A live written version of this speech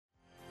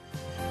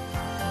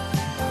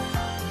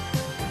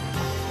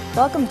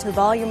Welcome to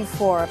Volume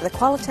 4 of the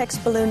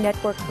Qualitex Balloon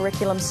Network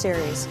Curriculum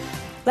Series.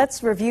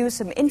 Let's review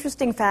some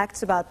interesting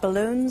facts about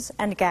balloons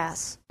and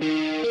gas. Brutal.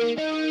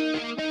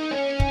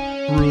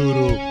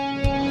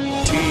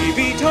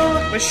 TV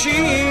Talk Machine.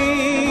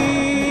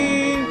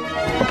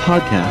 A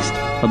podcast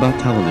about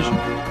television.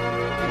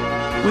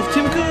 With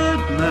Tim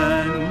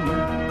Goodman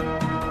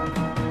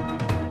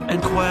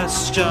and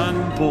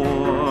Question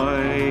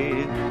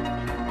Boy.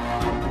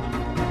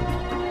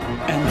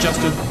 And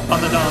Justin on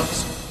the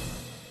knobs.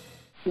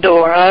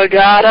 Dora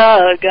got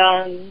a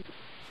gun.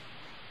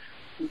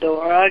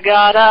 Dora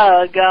got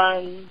a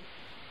gun.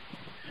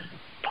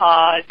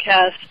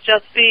 Podcast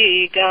just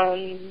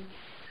begun.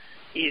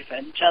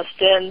 Even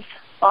Justin's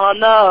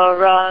on the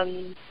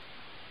run.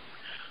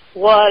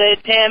 What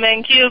did Tim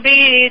and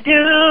QB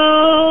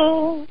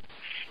do?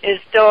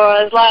 Is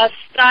Dora's last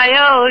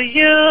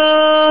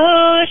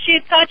IOU.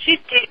 She thought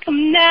she'd take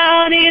him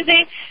down easy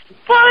and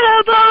put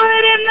a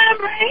bullet in the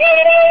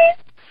brain.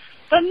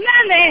 But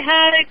then they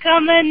had it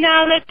coming.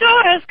 Now that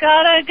Dora's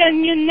got a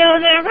gun, you know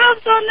their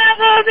roads will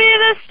never be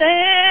the same.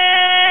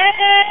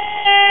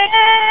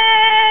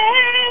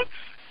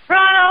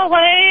 Run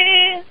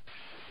away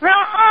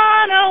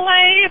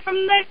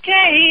from the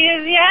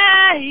cave,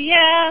 yeah,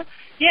 yeah,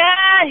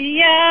 yeah,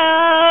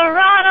 yeah.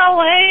 Run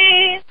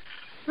away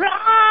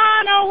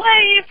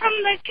from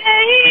the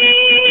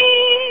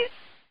cave.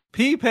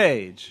 P.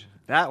 Page.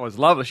 That was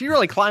lovely. She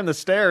really climbed the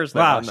stairs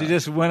there. Wow, she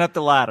just went up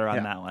the ladder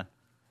on that one.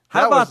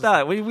 How about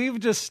that?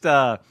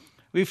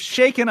 We've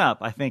shaken up,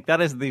 I think.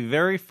 That is the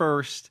very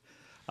first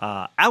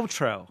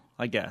outro,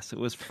 I guess. It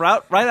was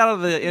right out of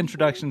the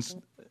introductions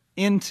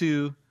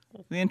into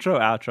the intro,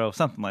 outro,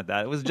 something like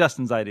that. It was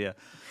Justin's idea.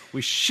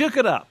 We shook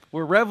it up.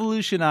 We're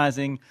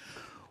revolutionizing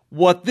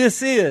what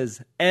this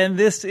is, and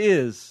this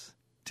is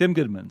Tim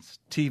Goodman's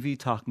TV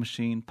Talk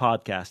Machine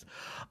podcast.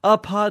 A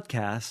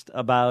podcast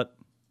about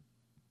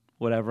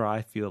whatever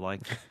I feel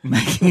like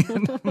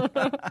making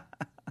it.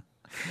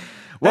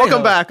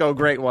 Welcome back, oh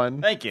great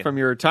one. Thank you. From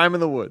your time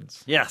in the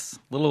woods. Yes,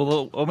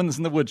 little omens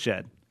in the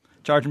woodshed,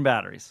 charging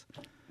batteries.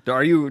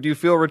 Do you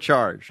feel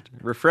recharged,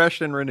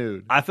 refreshed, and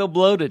renewed? I feel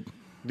bloated.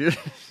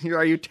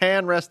 Are you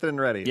tan, rested,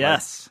 and ready?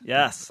 Yes, like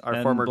yes. Our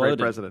and former bloated.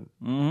 great president.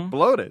 Mm-hmm.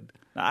 Bloated.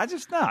 I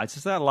just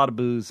had a lot of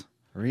booze.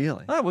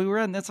 Really? Oh, we were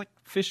in. That's like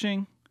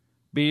fishing,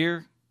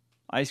 beer,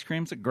 ice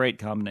cream. It's a great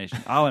combination.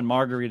 Oh, and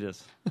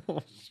margaritas.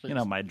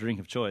 My drink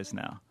of choice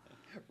now.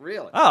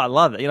 Really? Oh, I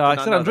love it. I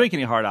said I don't drink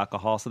any hard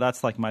alcohol, so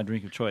that's like my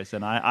drink of choice.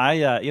 And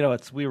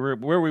we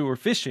were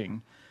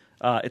fishing.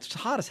 It's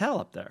hot as hell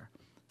up there.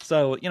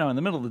 So, in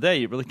the middle of the day,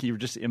 you're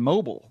just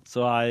immobile.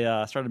 So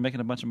I started making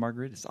a bunch of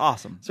margaritas.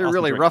 Awesome. So you're awesome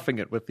really drink. roughing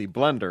it with the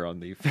blender on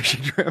the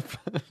fishing trip.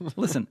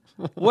 Listen,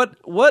 what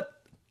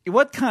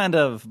kind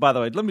of, by the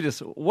way,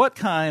 what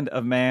kind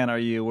of man are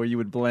you where you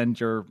would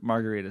blend your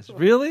margaritas?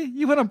 Really?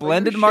 You want a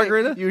blended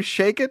margarita? You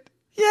shake it?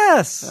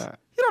 Yes.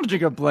 You don't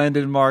drink a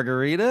blended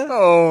margarita.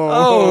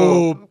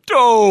 Oh,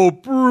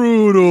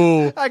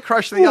 brutal. I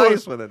crushed the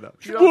ice with it, though.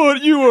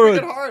 You are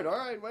it hard. All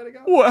right, way to go.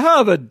 What?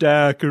 Have a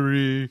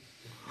daiquiri.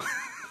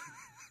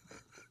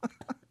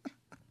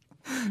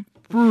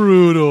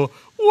 Brutal.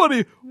 What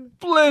a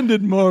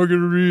blended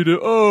margarita.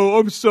 Oh,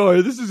 I'm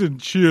sorry. This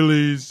isn't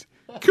Chili's.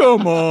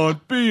 Come on,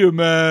 be a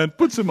man.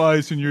 Put some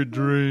ice in your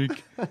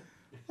drink.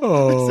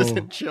 Oh. This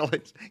isn't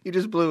Chili's. You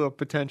just blew a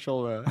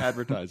potential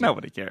advertising.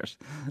 Nobody cares.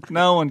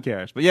 No one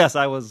cares. But yes,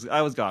 I was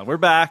gone. We're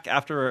back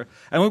and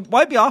we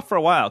might be off for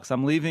a while because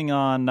I'm leaving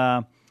on.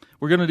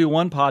 We're going to do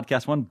one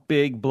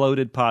big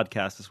bloated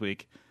podcast this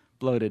week.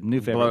 Bloated,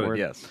 new favorite word.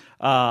 Yes.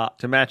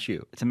 To match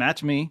you. To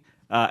match me.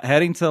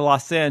 Heading to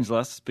Los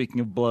Angeles, speaking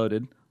of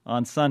bloated,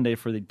 on Sunday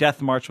for the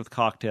Death March with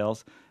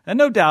cocktails. And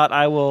no doubt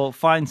I will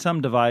find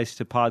some device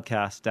to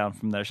podcast down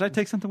from there. Should I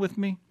take something with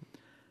me?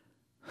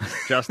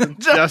 Justin?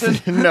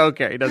 No,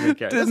 okay, he doesn't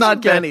care. It's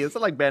not Benny. It's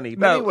not like Benny.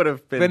 No,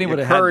 Benny would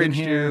have encouraged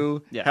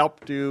you,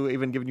 helped you,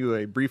 even given you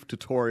a brief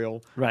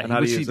tutorial on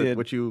how to use it,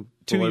 which you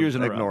 2 years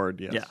in a row.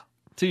 Ignored. Yes.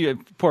 Yeah.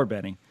 Poor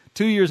Benny.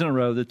 2 years in a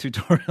row, the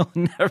tutorial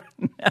never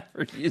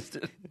used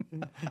it.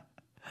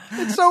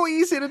 It's so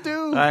easy to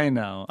do. I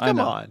know. Come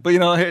on.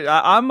 But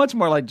I'm much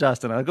more like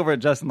Justin. I look over at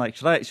Justin like,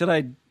 should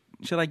I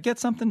get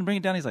something to bring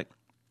it down? He's like,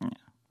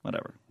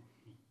 whatever.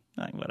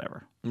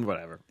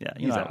 Whatever. Yeah,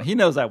 he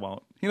knows I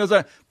won't. He knows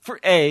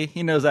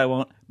he knows I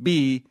won't.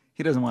 B,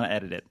 he doesn't want to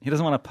edit it. He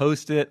doesn't want to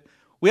post it.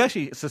 We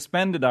actually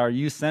suspended our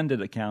You Send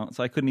It account,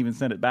 so I couldn't even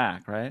send it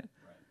back, right?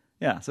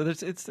 Yeah, so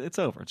it's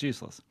over. It's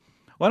useless.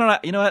 Why don't I?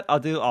 You know what I'll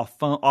do?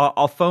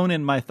 I'll phone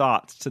in my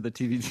thoughts to the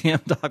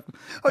TVTM doc.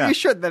 Oh, yeah. You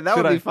should. That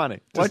would be funny.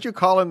 Why don't you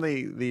call in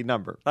the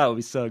number? That would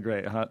be so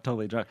great.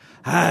 Totally drunk.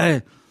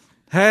 Hey,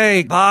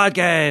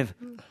 Podcave.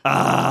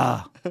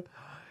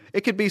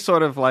 It could be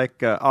sort of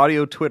like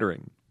audio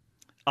twittering.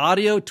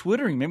 Audio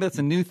twittering. Maybe that's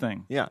a new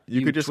thing. Yeah,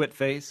 you could just twit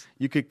face.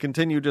 You could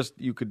continue.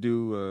 You could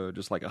do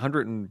just like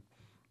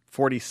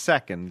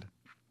 140-second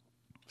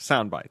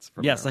sound bites.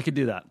 Yes, I could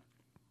do that.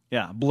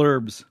 Yeah,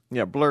 blurbs.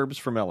 Yeah, blurbs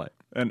from LA.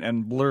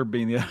 And blurb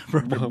being the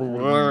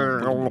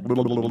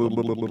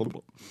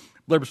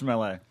blurbs from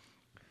LA.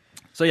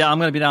 So, yeah, I'm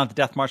going to be down at the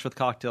Death March with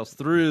Cocktails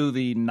through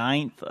the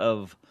 9th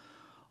of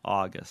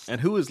August.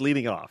 And who was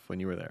leading off when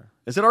you were there?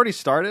 Is it already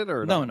started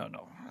or No.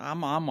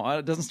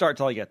 It doesn't start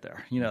till I get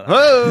there. You know that.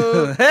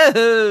 Whoa!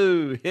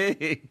 Hey!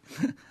 Hey!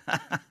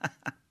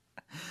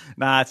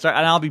 Nah,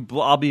 and I'll be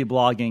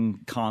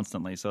blogging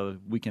constantly, so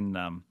we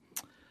can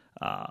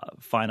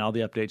find all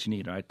the updates you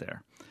need right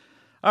there.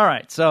 All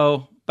right,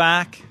 so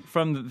back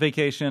from the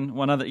vacation,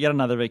 yet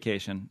another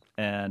vacation,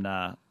 and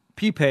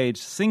P. Page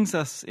sings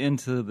us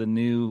into the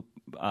new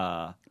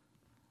podcast.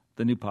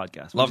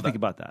 What do you think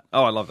about that?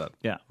 Oh, I love that.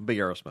 Yeah, Big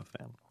Aerosmith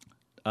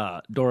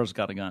fan. Dora's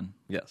Got a Gun.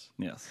 Yes.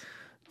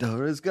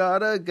 Dora's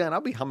got a gun.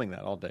 I'll be humming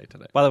that all day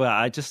today. By the way,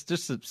 I just to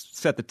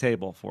set the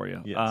table for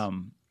you. Yes.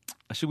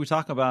 Should we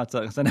talk about?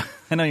 'Cause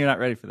I know you're not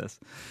ready for this.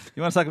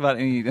 You want to talk about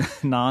any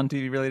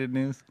non-TV related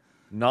news?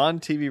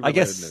 Non-TV related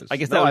news. I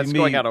guess no, that would it's be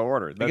going out of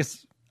order. I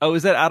guess. Oh,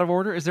 is that out of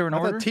order? Is there an I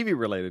order? thought TV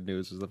related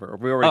news is the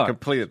first. We already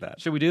completed that.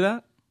 Should we do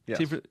that?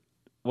 Yes.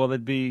 Well,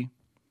 that'd be.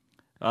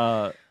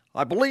 I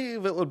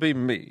believe it would be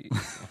me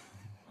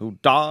who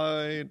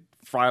died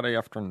Friday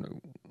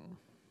afternoon.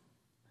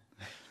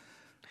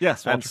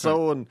 Yes,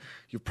 And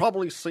you've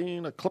probably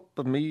seen a clip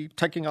of me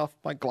taking off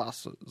my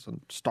glasses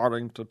and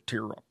starting to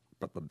tear up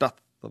at the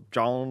death of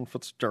John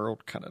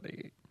Fitzgerald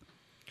Kennedy.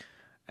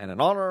 And in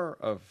honor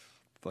of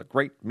the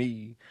great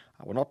me,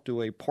 I will not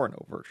do a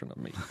porno version of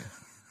me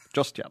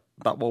just yet.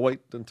 That will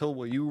wait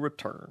until you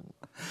return.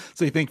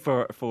 So you think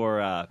so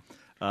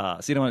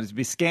you don't want it to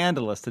be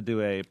scandalous to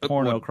do a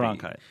porno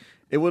Cronkite?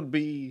 It would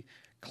be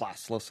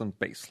classless and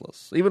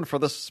baseless, even for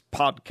this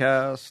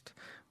podcast,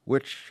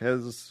 which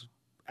is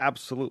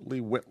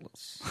absolutely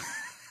witless.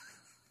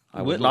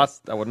 I would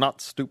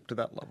not stoop to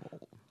that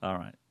level. All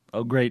right.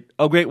 Oh, great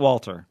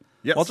Walter.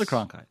 Yes. Walter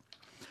Cronkite.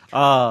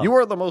 You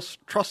are the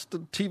most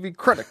trusted TV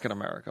critic in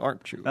America,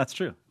 aren't you? That's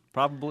true.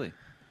 Probably.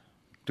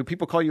 Do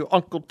people call you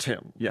Uncle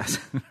Tim? Yes,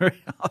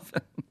 very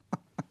often.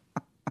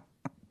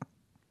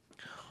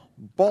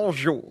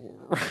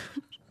 Bonjour.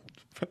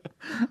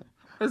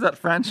 Is that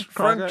French?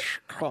 French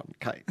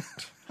Cronkite.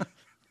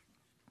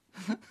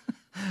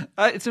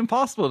 It's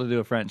impossible to do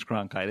a French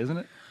Cronkite, isn't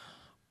it?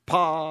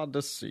 Pas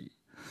de ci.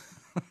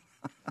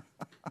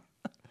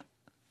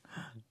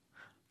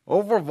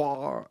 Au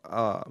revoir,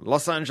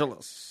 Los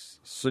Angeles,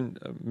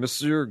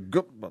 Monsieur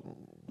Goodman.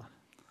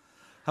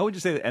 How would you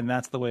say that? And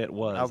that's the way it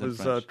was. I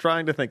was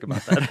trying to think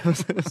about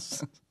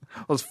that.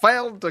 I was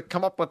failed to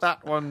come up with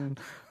that one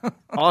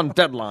on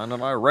deadline,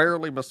 and I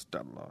rarely miss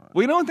deadline.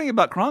 Well, you know one thing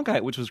about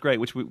Cronkite, which was great,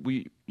 which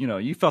we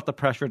you felt the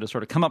pressure to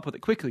sort of come up with it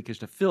quickly because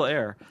to fill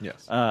air.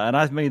 Yes. And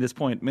I've made this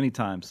point many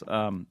times.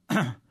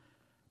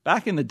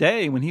 Back in the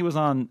day when he was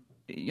on,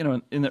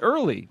 in the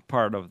early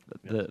part of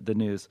the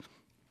news,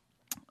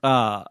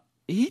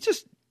 he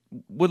just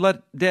would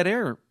let dead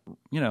air,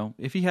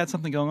 if he had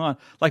something going on.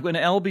 Like when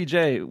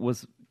LBJ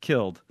was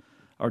killed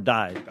or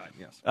died.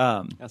 Yes.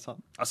 I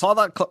saw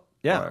that clip.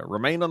 Yeah.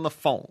 Remained on the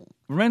phone.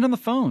 Remained on the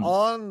phone.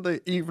 On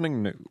the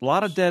evening news. A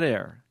lot of dead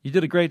air. You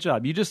did a great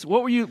job.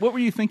 What were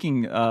you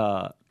thinking,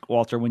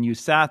 Walter, when you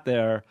sat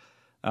there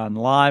on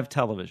live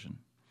television?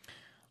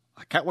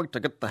 I can't wait to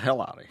get the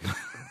hell out of here.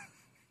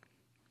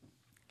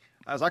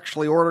 I was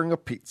actually ordering a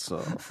pizza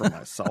for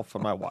myself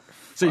and my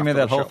wife. So you made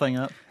that whole thing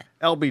up?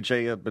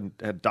 LBJ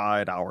had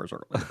died hours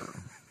earlier.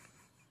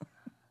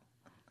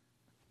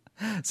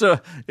 So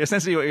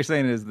essentially what you're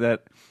saying is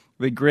that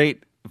the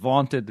great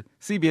vaunted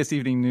CBS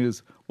Evening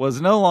News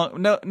was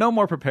no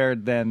more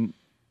prepared than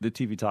the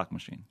TV talk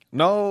machine.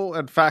 No,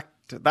 in fact,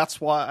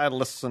 that's why I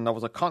listened. I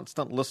was a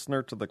constant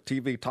listener to the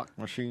TV talk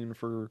machine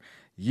for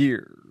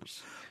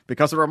years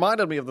because it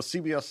reminded me of the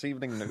CBS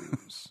Evening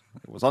News.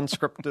 It was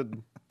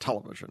unscripted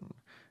television,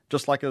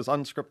 just like it was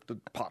unscripted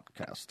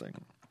podcasting.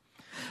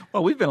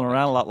 Well, we've been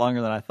around a lot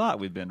longer than I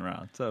thought we'd been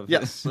around. So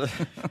yes,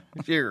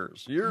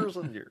 years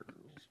and years.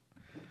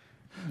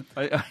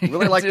 I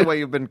really like the way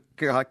you've been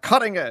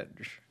cutting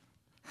edge.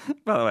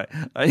 By the way,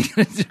 are you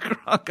going to do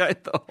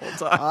Cronkite the whole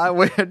time? I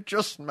would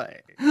just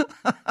may.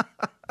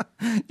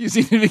 You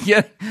seem to be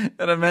getting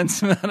an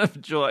immense amount of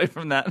joy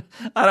from that.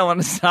 I don't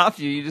want to stop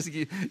you.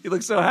 You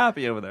look so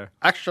happy over there.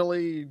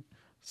 Actually,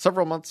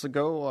 several months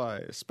ago,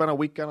 I spent a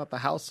weekend at the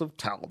House of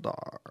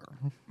Taldar.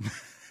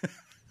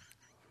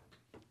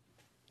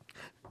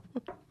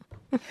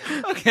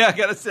 Okay, I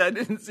gotta say, I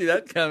didn't see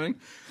that coming.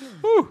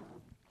 Whew.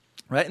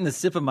 Right in the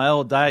sip of my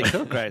old Diet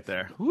Coke right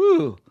there.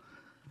 Woo.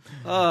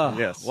 Oh,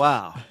 yes.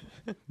 Wow.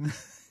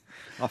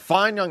 A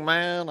fine young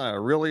man. I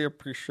really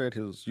appreciate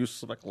his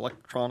use of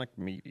electronic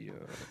media.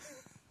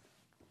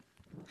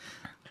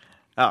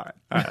 All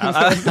right.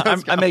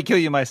 I may kill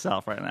you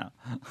myself right now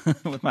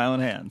with my own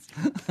hands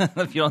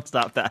if you don't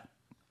stop that.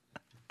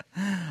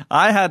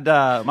 I had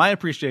my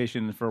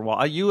appreciation for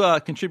Walt. You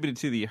contributed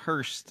to the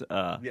Hearst.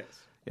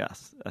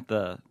 Yes, at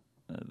the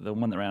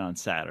one that ran on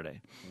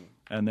Saturday.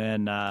 And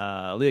then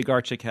Leah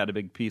Garchik had a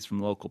big piece from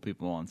local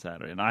people on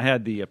Saturday, and I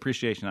had the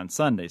appreciation on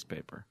Sunday's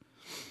paper.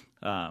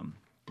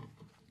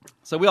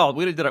 So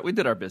we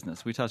did our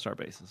business. We touched our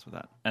bases with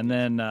that, and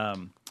then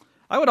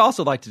I would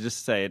also like to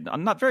just say,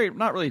 I'm not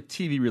really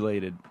TV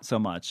related so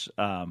much,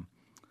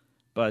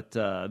 but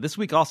this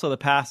week also the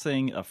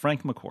passing of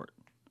Frank McCourt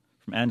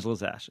from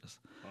Angela's Ashes,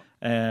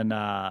 and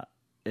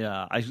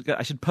yeah,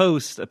 I should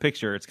post a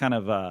picture. It's kind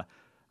of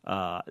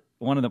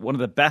one of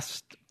the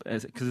best,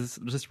 because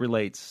this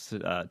relates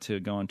to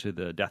going to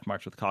the Death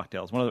March with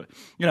cocktails. One of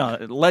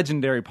the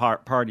legendary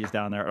parties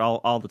down there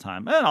all the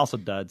time, and also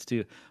duds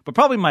too. But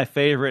probably my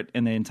favorite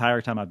in the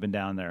entire time I've been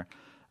down there.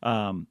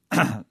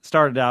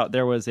 Started out,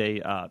 there was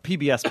a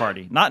PBS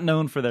party, not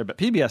known for their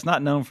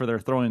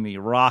throwing the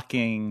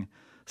rocking,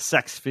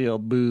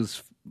 sex-filled,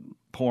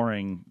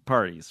 booze-pouring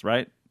parties,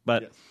 right?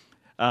 But Yes.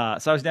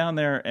 So I was down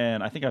there,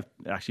 and I think I've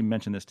actually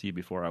mentioned this to you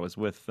before. I was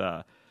with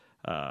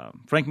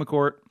Frank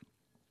McCourt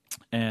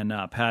and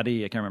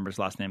Paddy, I can't remember his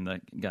last name, the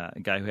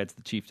guy who heads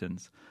the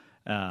Chieftains.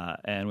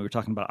 And we were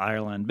talking about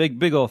Ireland,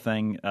 big old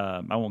thing.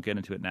 I won't get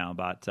into it now,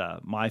 but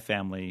my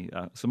family.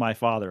 So my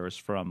father was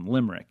from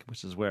Limerick,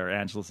 which is where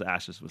Angela's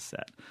Ashes was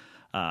set.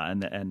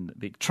 And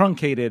the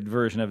truncated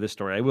version of this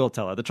story, I will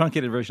tell it. The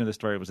truncated version of the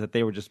story was that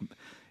they were just,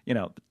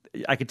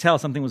 I could tell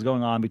something was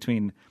going on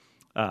between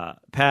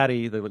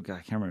Paddy, I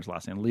can't remember his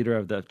last name, leader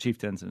of the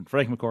Chieftains, and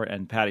Frank McCourt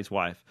and Paddy's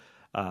wife,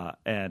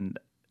 and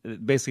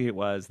basically it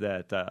was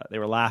that they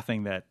were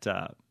laughing that.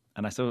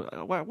 And I said,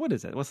 what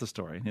is it? What's the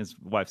story? And his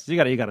wife says, you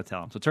got to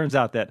tell him. So it turns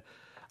out that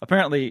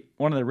apparently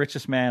one of the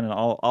richest men in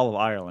all of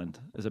Ireland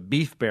is a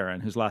beef baron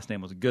whose last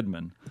name was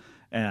Goodman,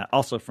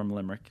 also from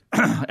Limerick,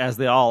 as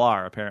they all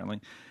are,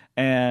 apparently.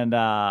 And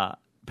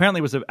apparently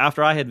it was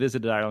after I had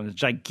visited Ireland, a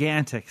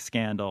gigantic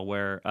scandal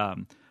where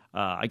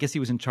I guess he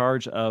was in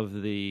charge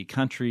of the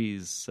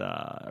country's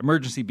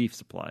emergency beef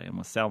supply and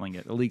was selling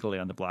it illegally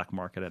on the black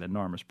market at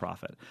enormous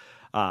profit.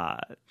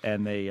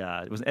 And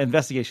it was an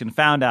investigation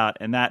found out,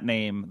 and that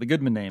name, the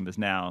Goodman name, is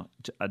now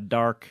a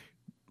dark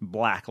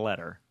black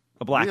letter,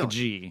 a black Really?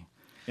 G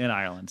in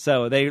Ireland.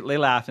 So they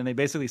laughed, and they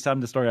basically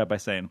summed the story up by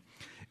saying,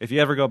 if you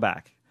ever go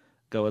back,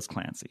 go as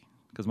Clancy,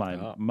 because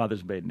my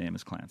mother's maiden name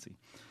is Clancy.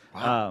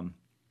 Wow.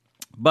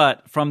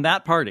 But from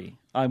that party,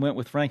 I went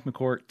with Frank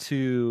McCourt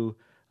to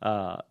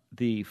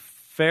the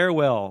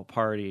farewell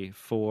party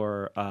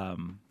for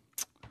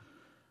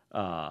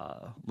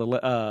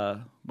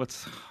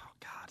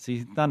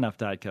not enough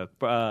Diet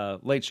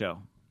Coke. Late Show.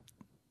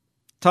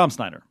 Tom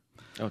Snyder.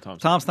 Oh, Tom.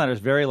 Tom Snyder's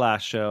very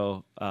last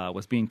show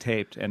was being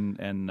taped,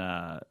 and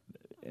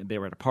they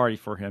were at a party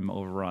for him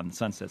over on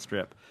Sunset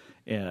Strip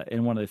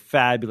in one of the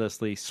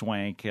fabulously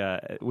swank,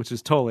 which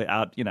is totally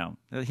out. He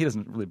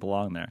doesn't really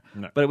belong there.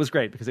 No. But it was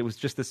great because it was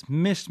just this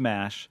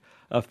mishmash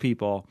of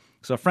people.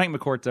 So Frank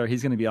McCourt's there.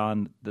 He's going to be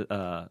on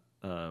the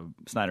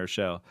Snyder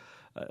show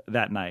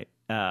that night.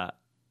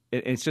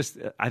 It's just,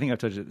 I think I've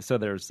told you. So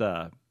there's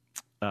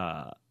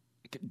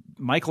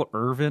Michael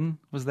Irvin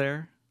was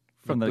there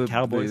from the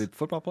Cowboys. The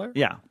football player?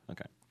 Yeah.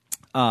 Okay.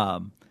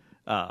 Don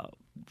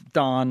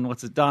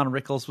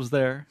Rickles was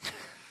there.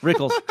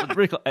 Rickles,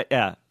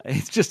 yeah.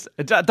 It's just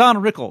Don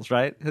Rickles,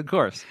 right? Of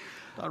course.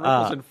 Don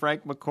Rickles and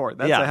Frank McCourt.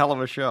 That's a hell of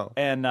a show.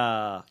 And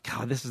God,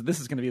 this is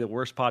going to be the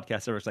worst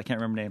podcast ever. So I can't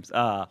remember names.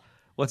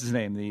 What's his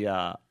name?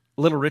 The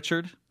Little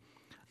Richard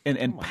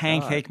in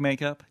pancake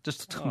makeup,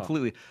 just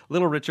completely.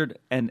 Little Richard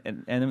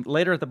and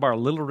later at the bar,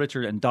 Little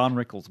Richard and Don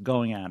Rickles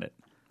going at it.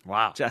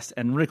 Wow.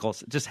 And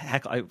Rickles just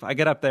heckle. I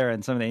get up there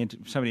and somebody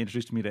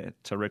introduced me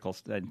to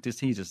Rickles, and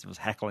he just was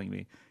heckling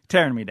me,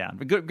 tearing me down.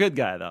 But good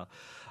guy though.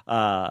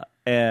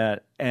 And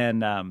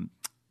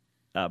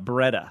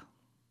Beretta.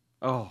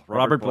 Oh,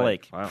 Robert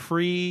Blake. Wow.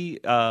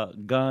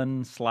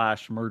 Pre-gun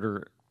 /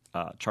 murder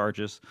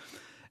charges.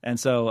 And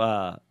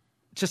so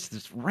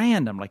just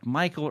random, like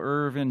Michael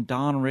Irvin,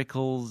 Don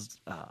Rickles,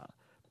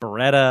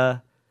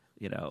 Beretta,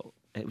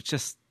 it was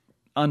just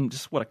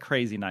what a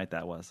crazy night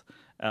that was.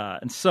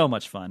 And so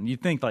much fun.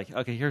 You'd think like,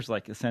 okay, here's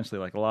like essentially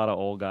like a lot of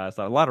old guys,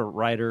 a lot of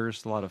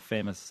writers, a lot of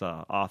famous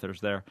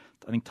authors there.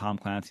 I think Tom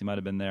Clancy might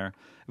have been there.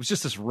 It was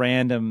just this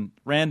random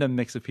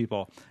mix of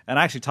people. And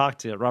I actually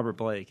talked to Robert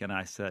Blake, and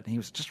I said, he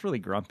was just really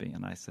grumpy.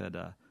 And I said,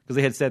 because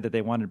they had said that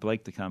they wanted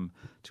Blake to come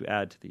to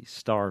add to the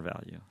star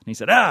value. And he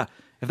said,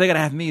 if they got to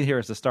have me here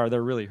as a star,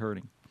 they're really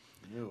hurting.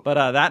 Ew.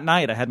 But that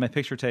night, I had my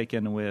picture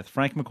taken with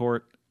Frank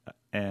McCourt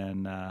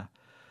and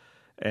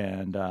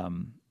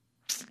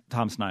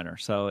Tom Snyder.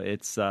 So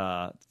it's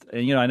I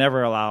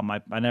never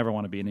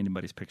want to be in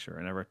anybody's picture.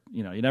 I never,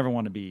 you never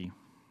want to be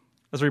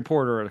as a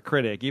reporter or a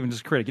critic, even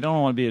just a critic. You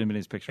don't want to be in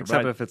anybody's picture,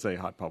 except if it's a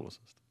hot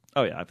publicist.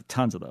 Oh yeah, I have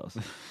tons of those.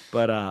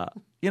 But and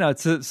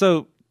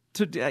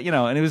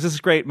it was this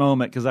great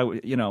moment because I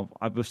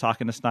was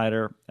talking to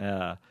Snyder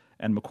and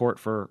McCourt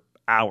for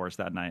hours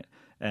that night.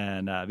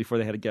 And before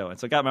they had to go, and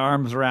so I got my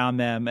arms around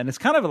them, and it's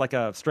kind of like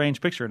a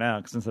strange picture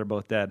now since they're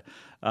both dead.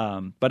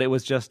 But it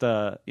was just,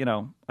 I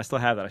still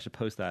have that. I should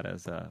post that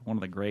as one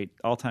of the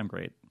all-time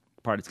great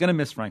parties. Going to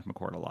miss Frank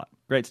McCourt a lot.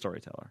 Great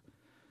storyteller.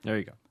 There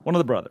you go. One of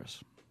the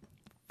brothers.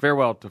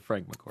 Farewell to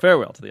Frank McCourt.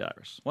 Farewell to the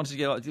Irish. Once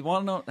you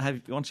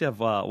have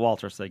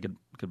Walter say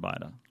goodbye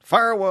to.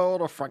 Farewell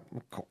to Frank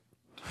McCourt.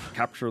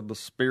 Captured the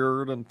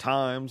spirit and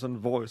times and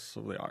voice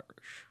of the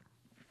Irish.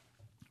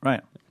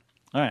 Right.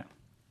 All right.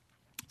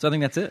 So I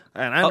think that's it.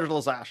 And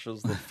Angela's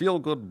Ashes, the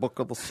feel-good book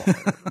of the soul.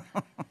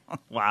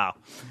 Wow.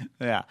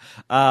 Yeah.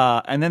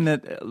 And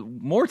then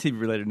more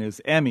TV-related news,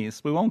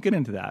 Emmys. We won't get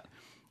into that.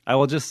 I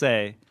will just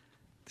say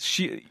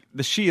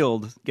the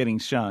Shield getting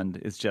shunned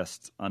is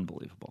just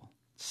unbelievable.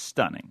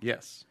 Stunning.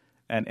 Yes.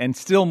 And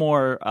still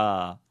more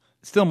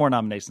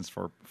nominations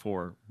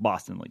for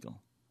Boston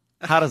Legal.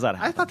 How does that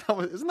happen? I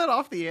thought isn't that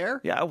off the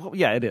air? Yeah,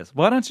 yeah, it is.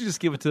 Why don't you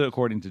just give it to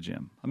According to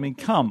Jim? I mean,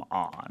 come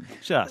on.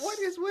 What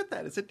is with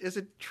that? Is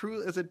it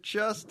true? Is it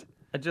just...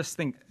 I just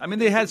think. I mean,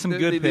 they had some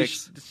good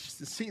picks.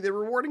 See, they're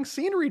rewarding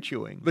scenery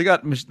chewing. They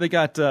got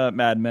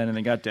Mad Men and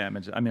they got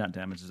Damage. I mean, not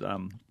Damages.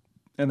 And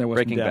there was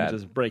Breaking some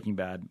Damages. Bad. Breaking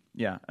Bad.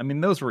 Yeah, I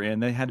mean, those were in.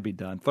 They had to be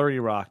done. 30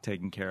 Rock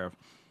taken care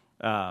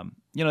of.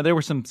 There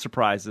were some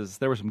surprises.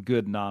 There were some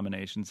good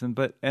nominations and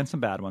some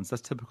bad ones.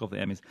 That's typical of the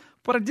Emmys.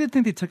 But I did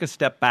think they took a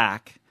step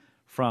back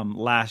from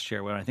last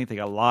year, when I think they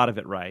got a lot of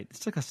it right. They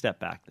took a step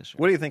back this year.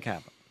 What do you think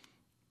happened?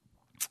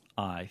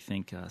 I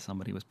think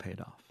somebody was paid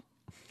off.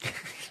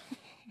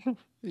 Are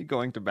you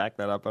going to back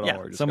that up at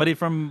all? Or just somebody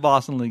from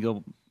Boston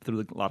Legal threw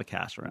a lot of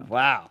cash around.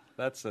 Wow,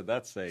 that's a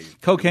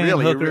cocaine,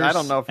 really, hookers, I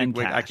don't know if and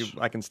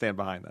I can stand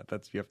behind that.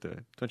 That's you have to.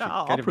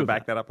 I'll Can you prove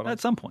back that up at all?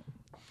 At some point.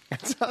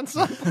 At some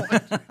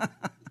point.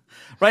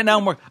 Right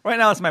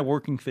now, it's my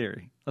working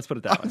theory. Let's put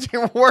it that way. It's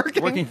your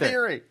working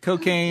theory.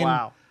 Cocaine,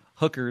 wow.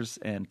 Hookers,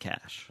 and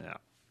cash. Yeah.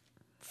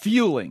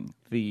 Fueling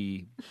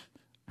the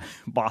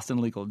Boston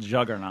Legal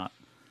juggernaut.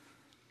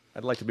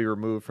 I'd like to be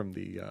removed from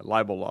the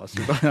libel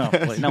lawsuit.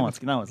 No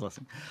one's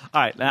listening.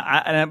 All right.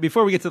 Now,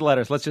 before we get to the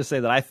letters, let's just say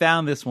that I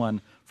found this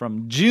one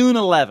from June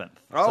 11th.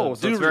 So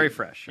it's very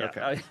fresh. Yeah,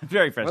 okay.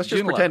 Very fresh. Let's June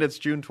just pretend 11th. it's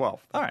June 12th.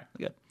 All right.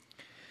 Good.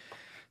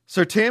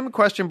 Sir Tim,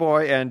 Question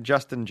Boy, and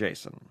Justin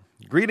Jason.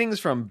 Greetings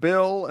from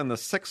Bill in the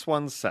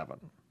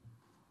 617,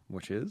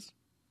 which is?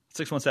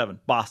 617,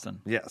 Boston.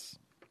 Yes.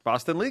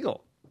 Boston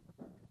Legal.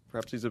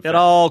 Perhaps he's a fan. It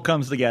all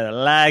comes together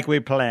like we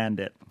planned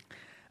it.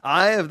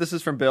 This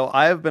is from Bill.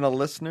 I have been a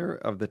listener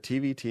of the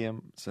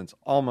TVTM since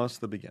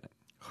almost the beginning.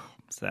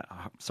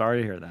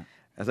 Sorry to hear that.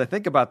 As I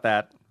think about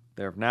that,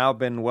 there have now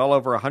been well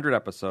over 100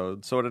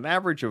 episodes, so at an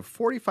average of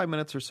 45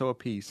 minutes or so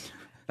apiece,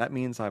 that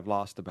means I've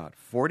lost about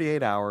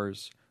 48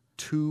 hours,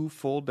 2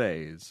 full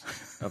days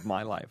of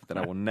my life that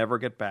I will never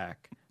get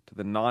back to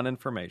the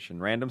non-information,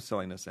 random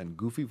silliness, and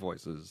goofy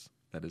voices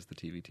that is the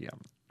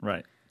TVTM.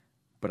 Right.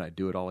 But I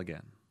do it all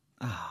again.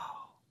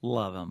 Oh,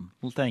 love him.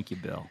 Well, thank you,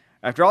 Bill.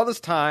 After all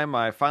this time,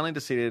 I finally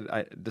decided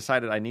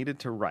I needed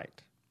to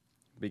write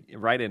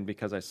in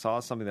because I saw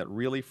something that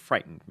really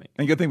frightened me.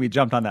 And good thing we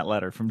jumped on that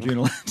letter from June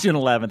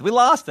 11th. We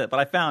lost it, but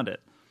I found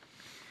it.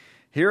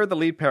 Here are the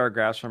lead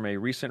paragraphs from a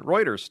recent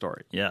Reuters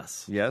story.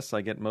 Yes. Yes,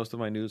 I get most of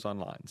my news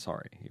online.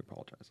 Sorry, he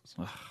apologizes.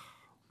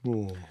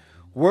 And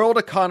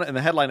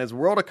the headline is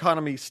World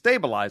Economy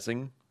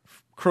Stabilizing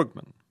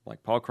Krugman,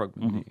 like Paul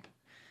Krugman.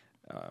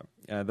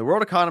 Mm-hmm. The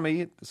world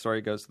economy, the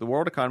story goes, the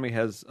world economy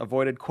has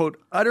avoided, quote,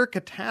 utter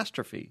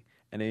catastrophe,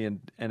 and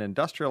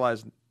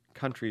industrialized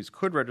countries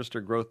could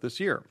register growth this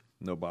year,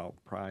 Nobel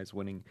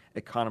Prize-winning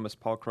economist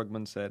Paul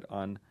Krugman said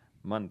on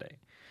Monday.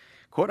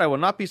 Quote, I will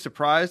not be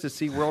surprised to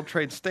see world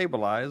trade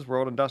stabilize,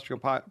 world industrial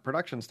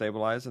production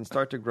stabilize, and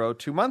start to grow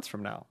 2 months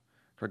from now,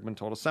 Krugman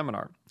told a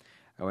seminar.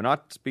 I will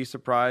not be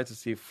surprised to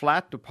see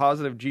flat to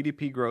positive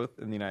GDP growth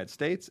in the United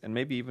States and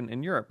maybe even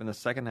in Europe in the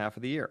second half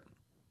of the year.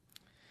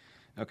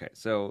 Okay,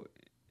 so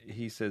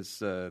he says,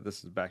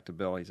 this is back to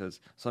Bill, he says,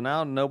 so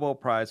now Nobel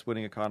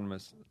Prize-winning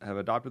economists have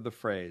adopted the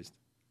phrase,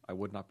 I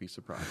would not be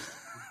surprised.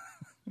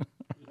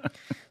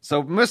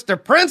 So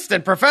Mr.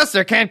 Princeton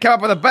professor can't come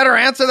up with a better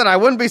answer than I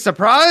wouldn't be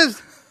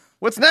surprised?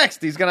 What's next?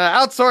 He's going to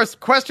outsource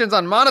questions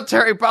on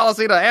monetary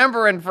policy to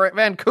Amber in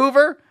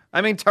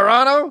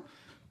Toronto?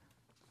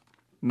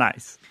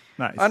 Nice.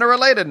 On a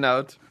related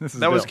note, that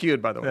Bill. was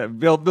cued, by the way. Yeah,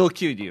 Bill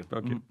cued you.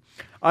 Okay.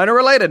 On a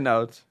related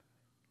note,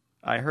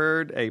 I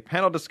heard a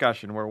panel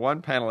discussion where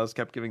one panelist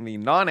kept giving the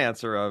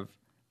non-answer of,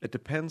 it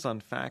depends on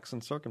facts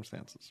and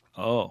circumstances.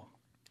 Oh.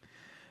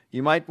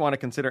 You might want to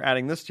consider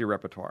adding this to your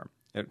repertoire.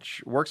 It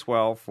works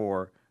well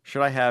for,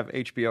 should I have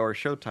HBO or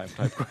Showtime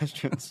type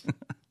questions.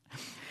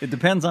 It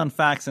depends on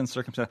facts and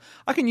circumstances.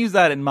 I can use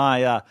that in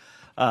my,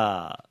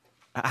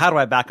 how do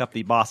I back up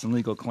the Boston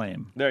legal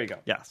claim? There you go.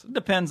 Yes. It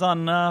depends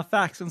on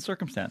facts and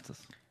circumstances.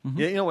 Mm-hmm.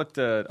 Yeah, you know what?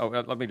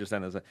 Let me just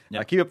end this.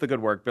 Keep up the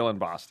good work, Bill in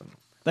Boston.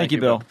 Thank you,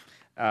 Bill.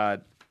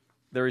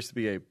 There used to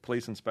be a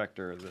police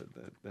inspector,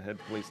 the head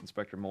police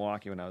inspector in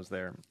Milwaukee when I was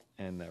there,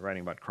 and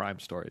writing about crime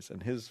stories.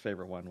 And his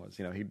favorite one was,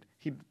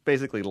 he'd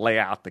basically lay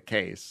out the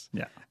case.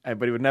 Yeah.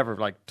 But he would never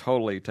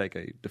totally take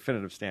a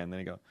definitive stand. Then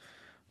he'd go,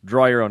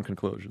 draw your own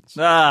conclusions.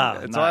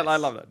 Nice. So I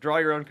love that. Draw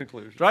your own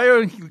conclusions. Draw your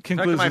own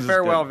conclusions. Like my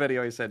farewell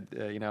video, he said,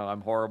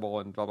 I'm horrible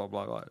and blah, blah,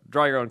 blah, blah.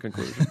 Draw your own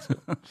conclusions.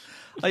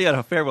 Oh, you had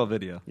a farewell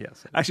video.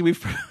 Yes. Actually,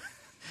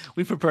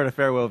 we prepared a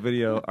farewell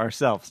video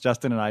ourselves.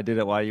 Justin and I did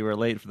it while you were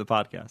late for the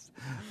podcast.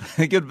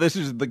 This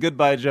is the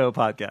Goodbye Joe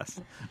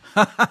podcast.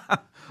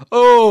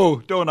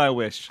 Oh, don't I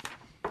wish.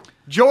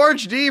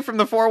 George D. from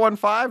the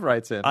 415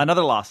 writes in.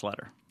 Another lost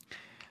letter.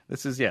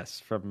 This is,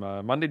 from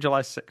Monday,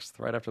 July 6th,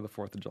 right after the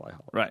 4th of July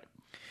holiday. Right.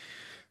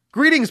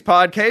 Greetings,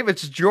 Podcave.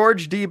 It's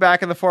George D.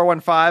 back in the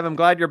 415. I'm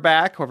glad you're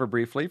back, however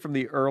briefly, from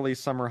the early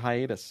summer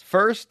hiatus.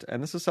 First,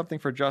 and this is something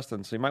for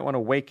Justin, so you might want to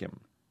wake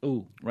him.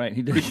 Ooh, right.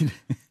 He did.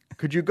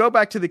 Could you go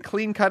back to the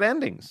clean-cut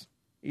endings?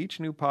 Each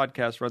new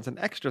podcast runs an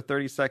extra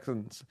 30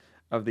 seconds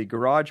of the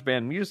garage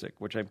band music,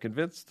 which I'm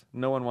convinced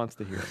no one wants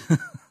to hear.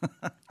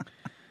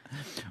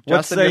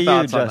 What say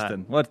you,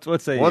 Justin? What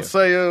say you? What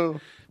say you?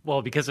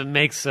 Well, because it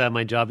makes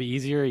my job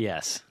easier,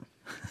 yes.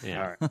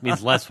 Yeah. All right. It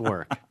means less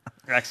work.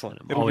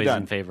 Excellent. I'm always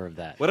in favor of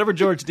that. Whatever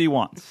George D.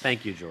 wants.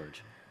 Thank you,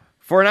 George.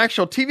 For an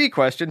actual TV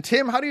question,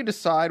 Tim, how do you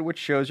decide which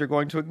shows you're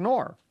going to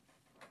ignore?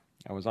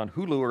 I was on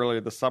Hulu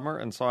earlier this summer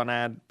and saw an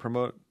ad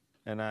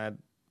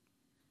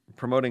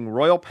promoting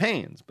Royal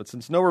Pains, but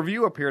since no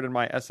review appeared in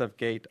my SF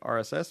Gate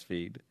RSS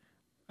feed,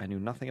 I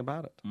knew nothing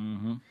about it.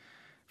 Mm-hmm.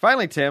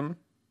 Finally, Tim,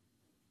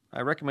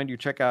 I recommend you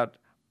check out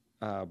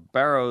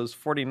Barrow's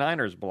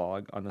 49ers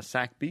blog on the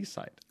SAC-B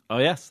site. Oh,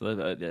 yes.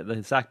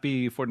 The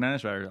SAC-B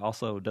 49ers writer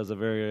also does a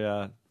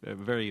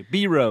very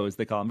B-row, as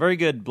they call him. Very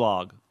good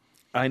blog.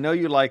 I know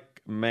you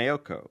like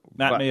Mayoko.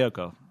 Matt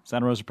Mayoko,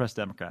 Santa Rosa Press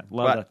Democrat.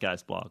 Love that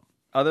guy's blog.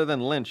 Other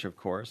than Lynch, of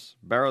course,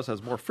 Barrows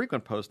has more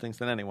frequent postings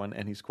than anyone,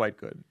 and he's quite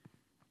good.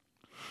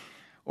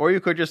 Or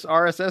you could just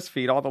RSS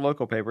feed all the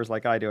local papers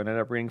like I do and end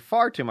up reading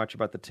far too much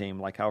about the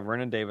team, like how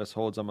Vernon Davis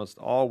holds almost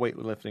all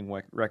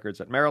weightlifting records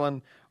at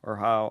Maryland, or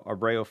how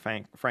Abreu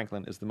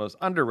Franklin is the most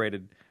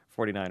underrated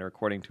 49er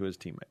according to his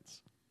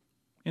teammates.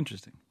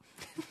 Interesting.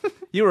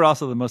 You were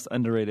also the most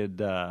underrated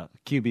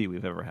QB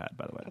we've ever had,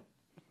 by the way.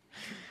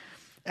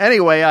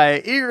 Anyway, I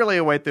eagerly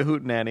await the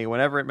hootenanny,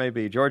 whenever it may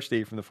be. George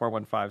D. from the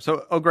 415.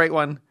 So, great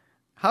one.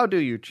 How do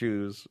you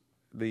choose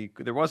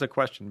there was a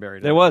question buried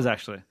in there. Was,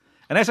 actually.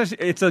 And actually,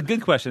 it's a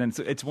good question, and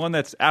it's one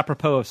that's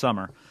apropos of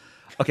summer.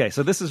 Okay,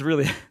 so this is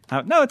really...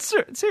 No, it's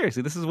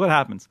seriously, this is what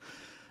happens.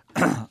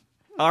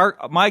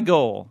 My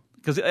goal,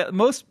 because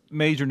most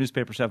major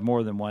newspapers have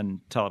more than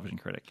one television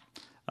critic.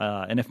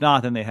 And if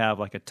not, then they have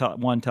like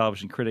one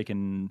television critic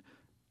and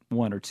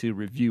one or two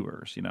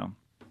reviewers, We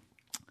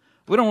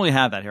don't really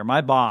have that here.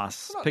 My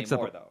boss picks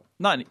anymore, up...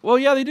 Though. Well,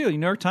 yeah, they do. New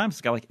York Times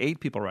has got like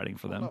 8 people writing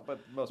for them.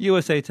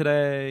 USA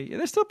Today.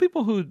 There's still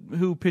people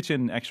who pitch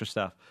in extra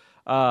stuff.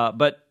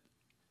 But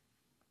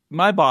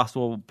my boss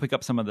will pick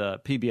up some of the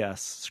PBS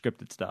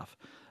scripted stuff.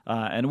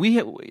 And we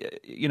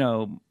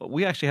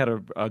actually had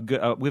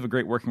we have a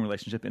great working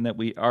relationship in that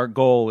our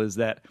goal is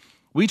that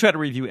we try to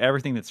review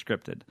everything that's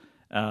scripted.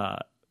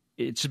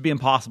 It should be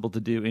impossible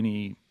to do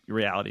any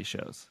reality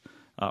shows.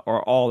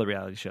 Or all the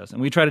reality shows,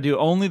 and we try to do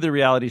only the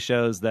reality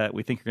shows that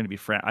we think are going to be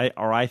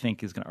I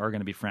think are going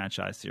to be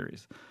franchise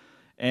series,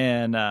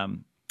 and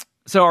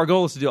so our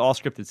goal is to do all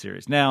scripted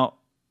series. Now,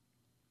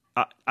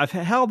 I've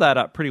held that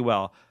up pretty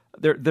well.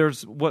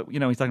 There's what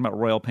he's talking about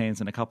Royal Pains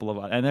and a couple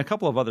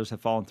of others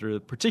have fallen through,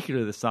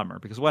 particularly this summer,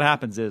 because what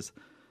happens is,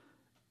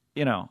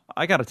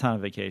 I got a ton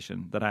of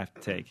vacation that I have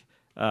to take.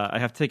 I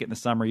have to take it in the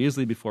summer,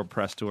 usually before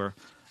press tour.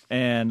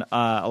 And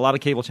a lot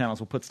of cable channels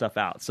will put stuff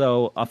out.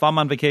 So if I'm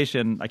on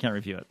vacation, I can't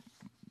review it.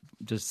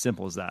 Just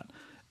simple as that.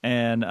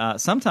 And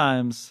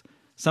sometimes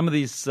some of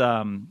these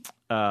new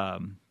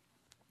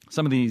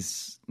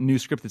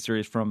scripted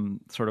series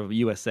from sort of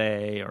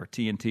USA or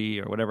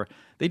TNT or whatever,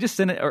 they just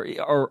send it,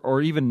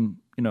 or even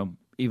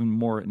even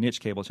more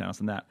niche cable channels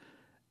than that.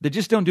 They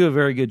just don't do a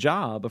very good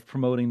job of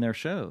promoting their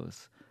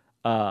shows.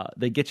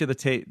 They get you the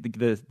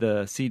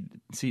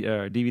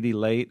DVD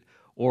late.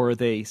 Or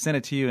they send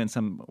it to you in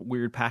some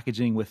weird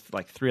packaging with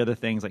like 3 other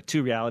things, like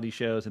 2 reality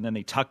shows, and then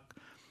they tuck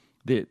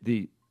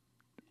the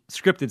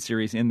scripted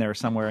series in there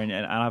somewhere. And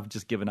I've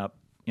just given up.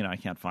 I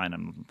can't find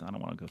them. I don't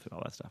want to go through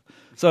all that stuff.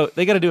 So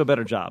they got to do a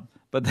better job.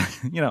 But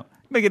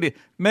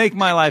make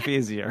my life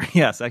easier.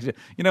 Yes, actually,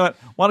 you know what?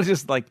 Why don't you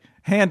just like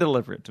hand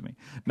deliver it to me?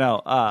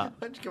 No. Why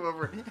don't you come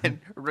over and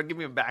give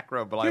me a back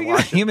rub while I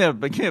watch it? Give me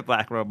a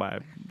back rub.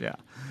 Yeah,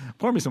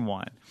 pour me some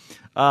wine.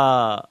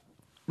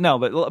 No,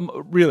 but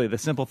really, the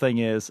simple thing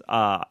is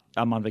I'm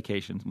on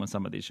vacation when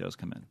some of these shows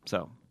come in.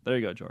 So there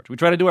you go, George. We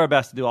try to do our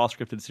best to do all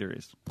scripted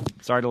series.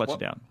 Sorry to let you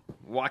down.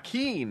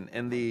 Joaquin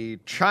in the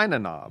China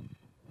Knob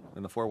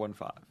in the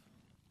 415.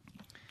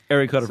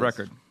 Area code of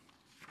record.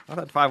 I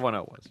thought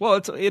 510 was. Well,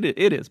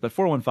 it is, but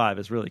 415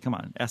 is really, come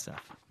on, SF.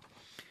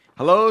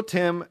 Hello,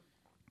 Tim,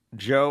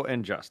 Joe,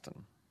 and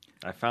Justin.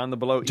 I found the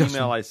below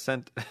email I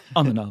sent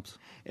on the knobs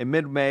in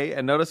mid-May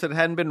and noticed it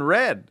hadn't been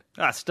read.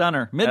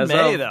 Stunner.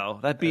 Mid-May, though.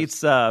 That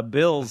beats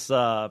Bill's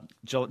June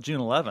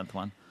 11th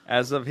one.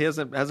 As of, he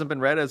hasn't been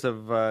read as of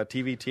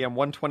TVTM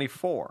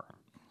 124.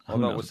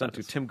 Although it was sent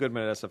to Tim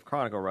Goodman at SF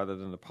Chronicle rather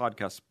than the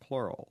podcast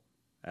plural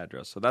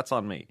address. So that's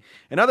on me.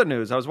 In other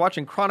news, I was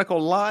watching Chronicle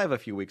Live a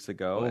few weeks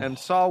ago and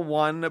saw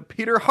one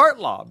Peter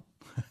Hartlaub.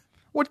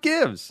 What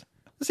gives?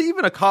 Is he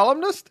even a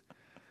columnist?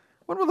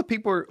 When will the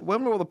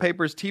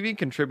paper's TV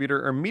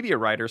contributor or media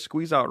writer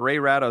squeeze out Ray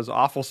Ratto's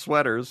awful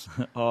sweaters,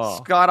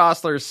 Scott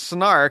Ostler's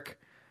snark,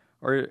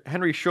 or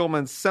Henry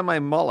Schulman's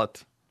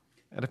semi-mullet?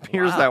 It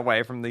appears that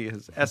way from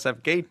his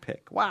SF Gate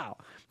pick. Wow.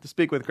 to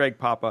speak with Greg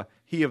Papa,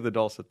 he of the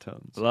dulcet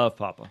tones. Love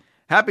Papa.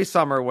 Happy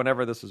summer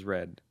whenever this is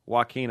read.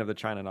 Joaquin of the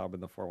China Knob in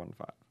the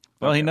 415.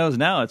 Well, he knows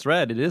now it's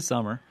red. It is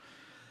summer.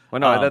 Well,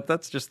 no,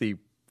 that's just the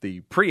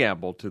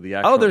preamble to the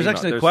actual. Oh, there's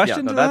actually a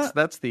question to that?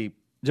 That's the. Do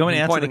you want me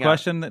to answer the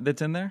question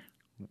that's in there?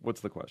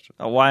 What's the question?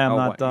 Why I'm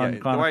not on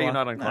Chronicle? Why are you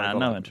not on Chronicle?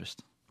 No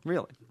interest.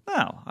 Really?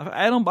 No,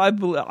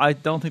 I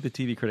don't think the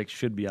TV critics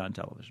should be on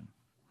television.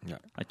 Yeah.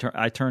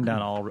 I turn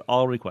down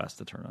all requests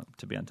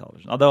to be on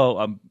television. Although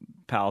I'm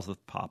pals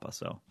with Papa,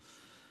 so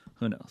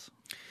who knows?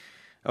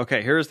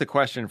 Okay, here's the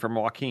question from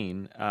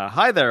Joaquin.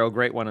 Hi there, oh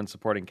great one and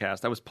supporting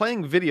cast. I was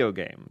playing video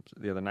games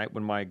the other night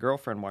when my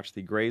girlfriend watched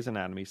the Grey's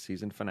Anatomy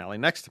season finale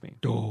next to me.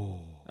 Oh.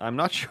 I'm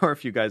not sure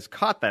if you guys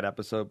caught that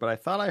episode, but I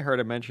thought I heard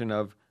a mention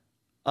of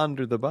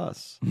under the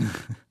bus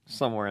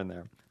somewhere in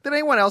there. Did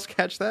anyone else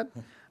catch that?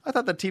 I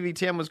thought the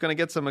TVTM was going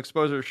to get some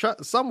exposure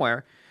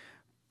somewhere,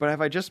 but have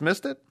I just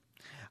missed it?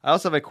 I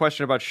also have a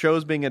question about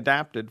shows being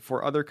adapted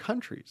for other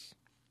countries.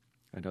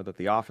 I know that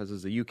The Office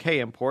is a UK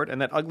import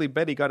and that Ugly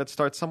Betty got its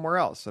start somewhere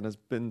else and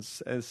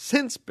has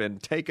since been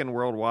taken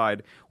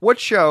worldwide. What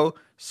show,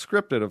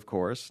 scripted of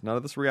course, none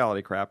of this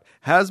reality crap,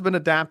 has been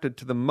adapted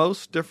to the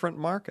most different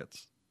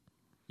markets?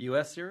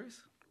 U.S.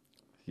 series?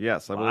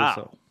 Yes, I believe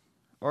so.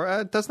 Or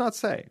it does not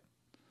say.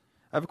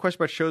 I have a question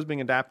about shows being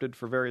adapted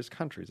for various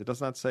countries. It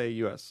does not say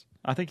U.S.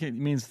 I think it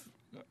means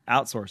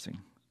outsourcing.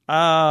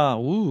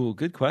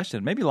 Good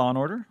question. Maybe Law and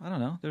Order. I don't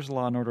know. There's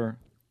Law and Order,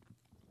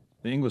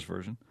 the English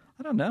version.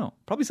 I don't know.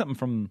 Probably something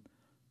from.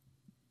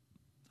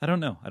 I don't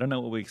know. I don't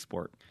know what we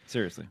export.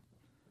 Seriously.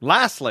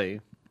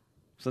 Lastly,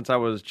 since I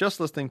was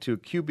just listening to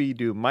QB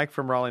do Mike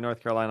from Raleigh,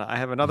 North Carolina, I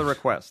have another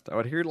request. I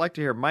would like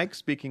to hear Mike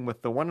speaking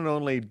with the one and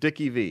only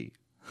Dickie V.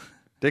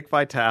 Dick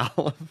Vitale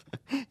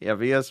of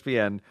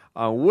ESPN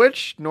on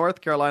which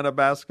North Carolina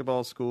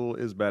basketball school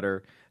is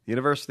better, the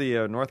University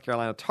of North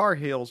Carolina Tar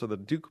Heels or the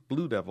Duke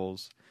Blue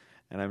Devils.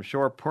 And I'm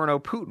sure Porno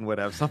Putin would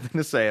have something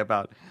to say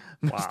about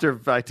Mr.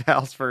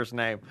 Vitale's first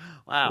name.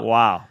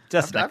 Wow.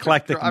 Just an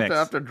eclectic mix. I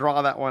have to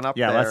draw that one up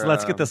there. Yeah,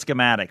 let's get the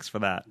schematics for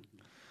that.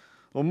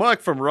 Well,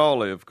 Mike from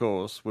Raleigh, of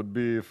course, would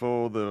be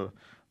for the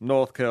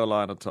North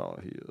Carolina Tar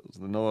Heels,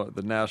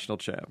 the national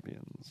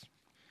champions.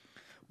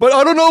 But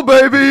I don't know,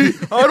 baby.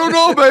 I don't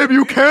know, baby.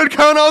 You can't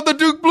count out the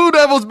Duke Blue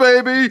Devils,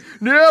 baby.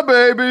 Yeah,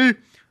 baby.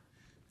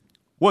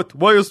 What?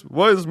 Why is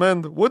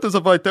what is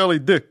a Vitale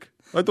dick?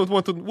 I don't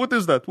want to. What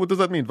is that? What does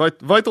that mean?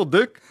 Vital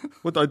dick?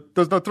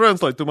 Does not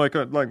translate to my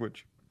current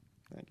language.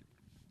 Thank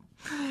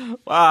you.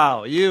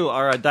 Wow, you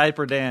are a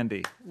diaper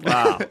dandy.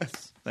 Wow.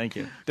 Thank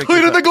you.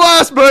 Cleaning the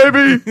glass,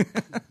 baby.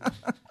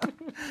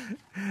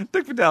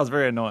 Dick Vitale's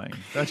very annoying.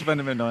 Don't you find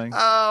him annoying?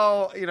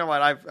 Oh, you know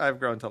what? I've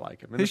grown to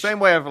like him. In the same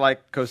way I've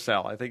liked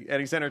Cosell. I think, and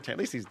he's entertaining. At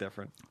least he's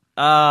different.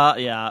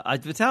 Yeah.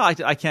 Vitale,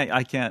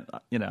 I can't.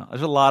 You know,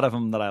 there's a lot of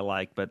them that I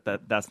like, but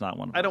that's not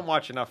one of them. I don't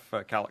watch enough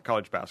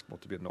college basketball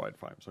to be annoyed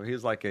by him. So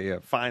he's like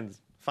a fine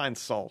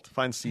salt,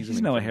 fine seasoning.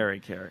 He's no Harry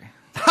Carey.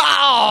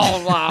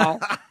 Oh wow.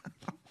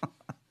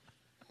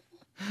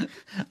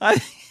 I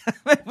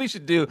think we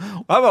should do.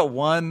 How about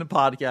one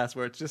podcast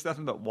where it's just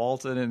nothing but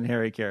Walton and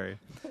Harry Carey?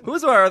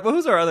 Who's our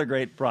other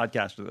great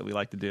broadcaster that we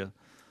like to do?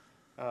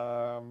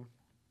 Well,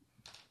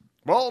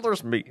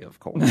 there's me,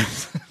 of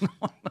course.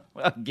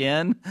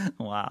 Again?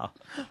 Wow.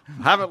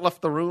 Haven't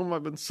left the room.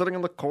 I've been sitting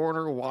in the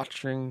corner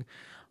watching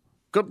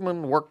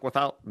Goodman work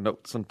without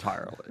notes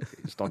entirely.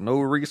 He's done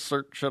no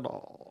research at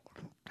all.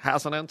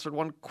 Hasn't answered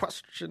one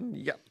question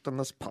yet in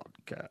this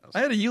podcast. I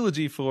had a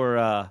eulogy for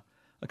a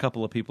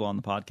couple of people on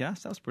the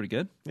podcast. That was pretty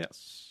good.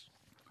 Yes.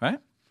 Right?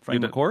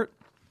 Frank McCourt.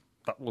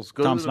 That was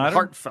good Tom and Snyder?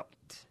 heartfelt.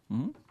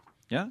 Mm-hmm.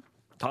 Yeah.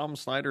 Tom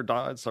Snyder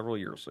died several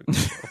years ago.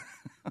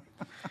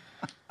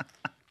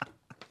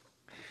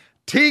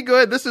 T.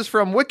 Good. This is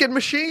from Wicked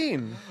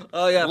Machine.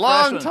 Oh, yeah.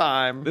 Long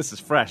time. This is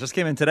fresh. This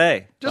came in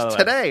today. Just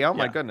today. Oh,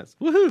 my goodness.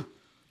 Woohoo.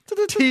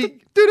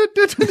 T.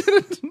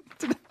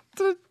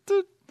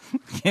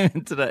 Came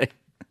in today.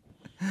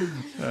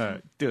 All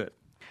right. Do it.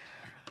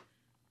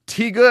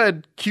 T.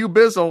 Good, Q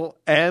Bizzle,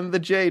 and the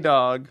J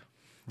Dog.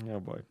 Oh,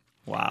 boy.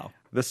 Wow.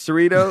 The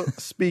Cerrito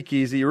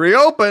Speakeasy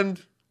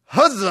reopened.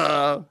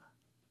 Huzzah!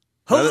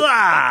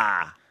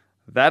 Huzzah!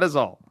 That is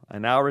all. I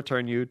now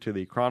return you to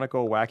the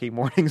Chronicle Wacky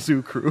Morning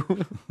Zoo Crew.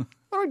 Why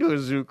don't we do a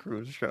Zoo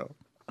Crew show?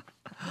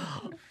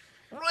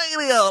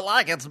 Radio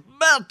like it's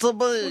meant to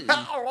be.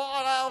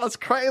 Oh, that's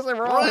crazy.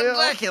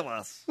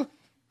 Ridiculous.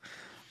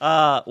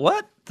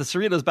 What? The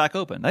Cerrito's back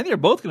open. I think they're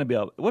both going to be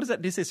open. What is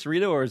that? Did you say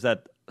Cerrito or is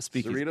that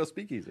Speakeasy? Cerrito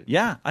Speakeasy.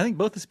 Yeah, I think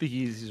both the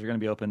speakeasies are going to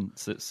be open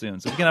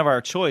soon. So we can have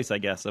our choice, I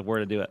guess, of where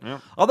to do it. Yeah.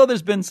 Although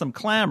there's been some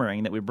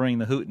clamoring that we bring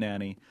the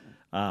Hootenanny,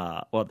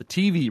 the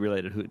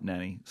TV-related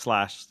Hootenanny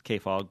 /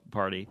 K-Fog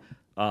party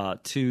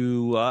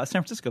to San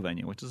Francisco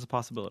venue, which is a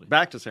possibility.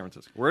 Back to San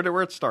Francisco.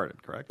 Where it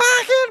started, correct?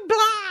 Back in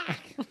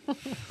black!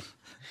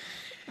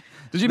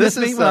 Did you miss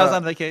me when I was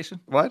on vacation?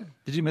 What?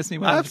 Did you miss me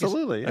when I was on vacation?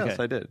 Absolutely, yes,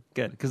 okay. I did.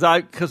 Good.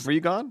 Were you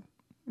gone?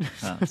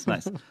 Oh, that's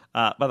nice.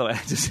 By the way,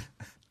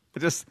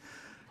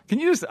 can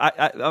you just?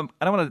 I don't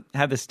want to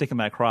have this stick in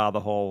my craw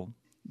the whole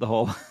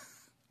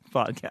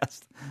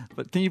podcast.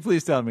 But can you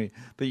please tell me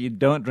that you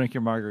don't drink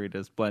your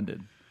margaritas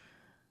blended?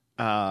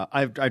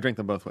 I drink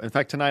them both. In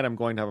fact, tonight I'm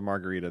going to have a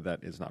margarita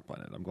that is not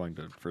blended. I'm going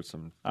to for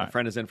some. My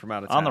friend is in from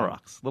out of town. On the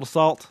rocks, little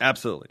salt.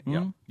 Absolutely. Yeah.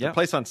 Mm-hmm. The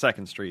place on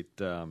 2nd Street.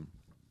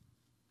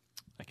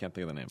 I can't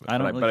think of the name of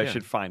it. But I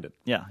should find it.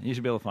 Yeah, you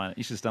should be able to find it.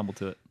 You should stumble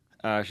to it.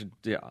 I should.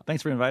 Yeah.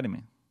 Thanks for inviting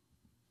me.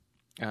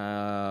 It's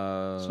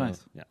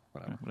nice. Yeah.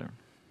 Whatever. Yeah, whatever.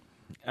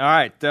 All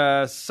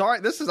right. Sorry.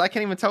 I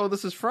can't even tell who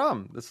this is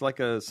from. This is like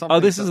a something. Oh,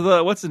 this is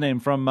what's the name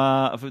from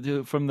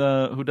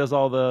the who does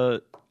all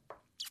the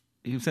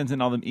who sends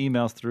in all the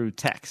emails through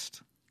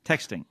texting.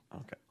 Okay.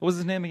 What was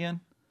his name again?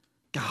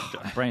 God,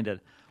 I'm brain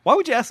dead. Why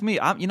would you ask me?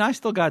 I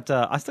still got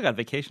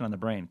vacation on the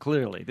brain.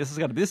 Clearly, this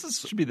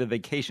should be the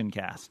vacation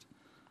cast.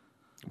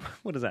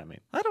 What does that mean?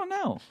 I don't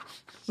know.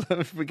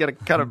 So we got to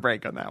cut a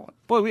break on that one.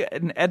 Boy,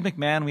 Ed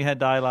McMahon we had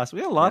die last. We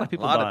had a lot of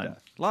people dying.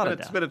 A lot of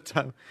death. It's been a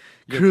time.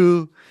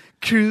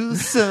 Cruel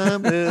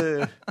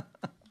summer.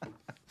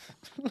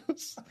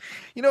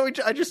 You know, we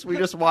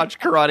just watched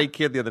Karate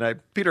Kid the other night.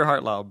 Peter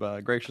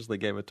Hartlaub graciously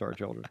gave it to our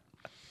children.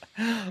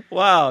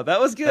 Wow, that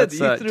was good.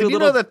 Did you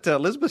know that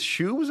Elizabeth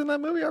Shue was in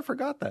that movie? I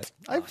forgot that.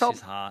 I felt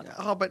she's hot.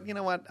 Oh, but you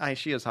know what?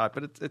 She is hot,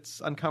 but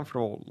it's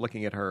uncomfortable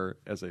looking at her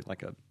as a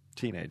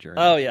teenager.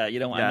 Oh yeah, you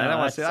don't want. Yeah, I don't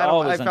want to say.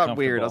 I felt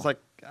weird. I was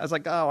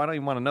like, oh, I don't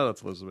even want to know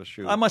that's Elizabeth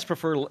Shue. I much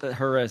prefer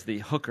her as the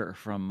hooker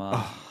from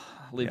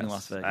Leaving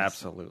Las Vegas.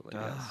 Absolutely.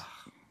 Yes.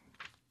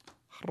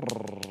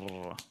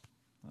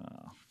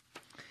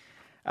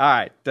 All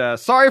right.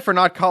 Sorry for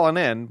not calling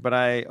in, but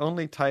I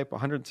only type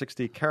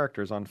 160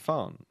 characters on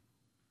phone.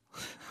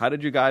 How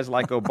did you guys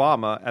like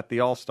Obama at the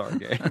All-Star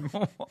game?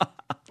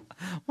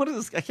 What is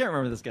this? I can't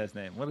remember this guy's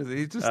name. What is it?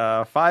 He just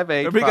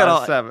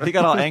 5857. He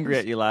got all angry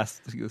at you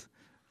last.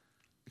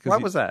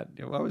 What was that?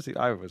 What was he?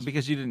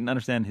 Because you didn't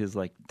understand his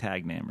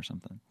tag name or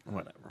something.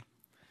 Whatever.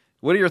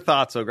 What are your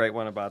thoughts, oh great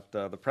one, about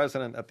the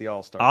president at the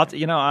All-Star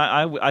game?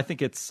 I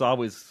think it's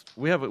always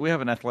we have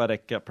an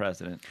athletic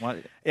president.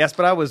 Yes,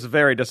 but I was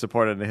very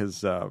disappointed in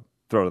his throw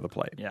to the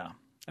plate. Yeah.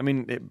 I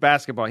mean,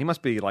 basketball. He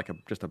must be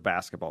just a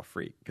basketball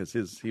freak because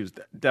he was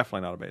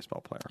definitely not a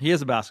baseball player. He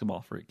is a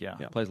basketball freak. Yeah.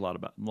 Plays a lot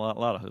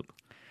of hoop.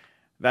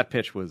 That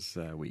pitch was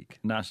weak.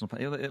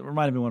 It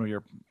reminded me of one of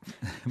your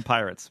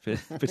Pirates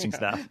pitching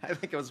staff. I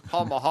think it was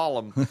Paul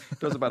Maholm.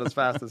 Does about as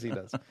fast as he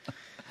does.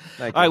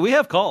 All right, we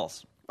have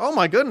calls. Oh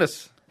my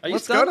goodness!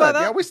 Let's go to that.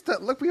 Yeah, we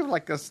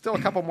have still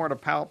a couple more to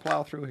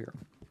plow through here.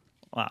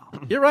 Wow,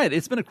 you're right.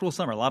 It's been a cruel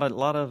summer. A lot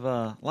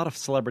of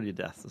celebrity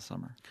deaths this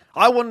summer.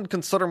 I wouldn't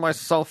consider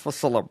myself a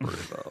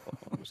celebrity though.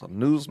 I was a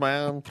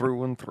newsman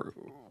through and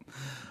through.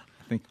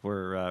 I think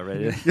we're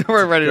ready.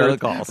 We're ready to to the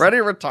calls. Ready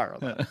to retire.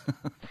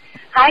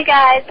 Hi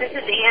guys, this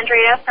is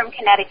Andrea from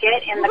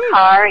Connecticut in the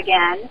car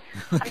again.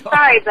 I'm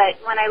sorry, but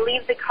when I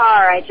leave the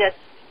car, I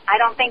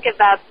don't think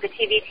about the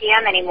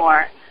TVTM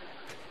anymore.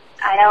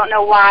 I don't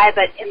know why,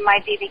 but it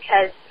might be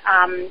because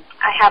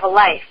I have a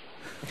life.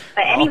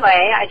 But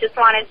anyway, I just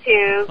wanted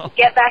to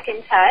get back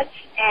in touch,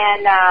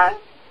 and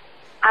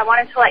I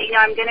wanted to let you know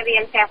I'm going to be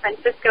in San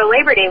Francisco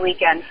Labor Day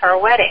weekend for a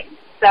wedding.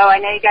 So I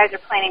know you guys are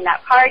planning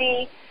that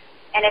party,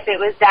 and if it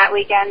was that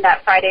weekend,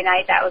 that Friday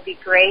night, that would be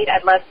great.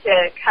 I'd love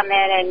to come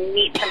in and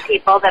meet some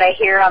people that I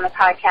hear on the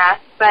podcast.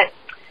 But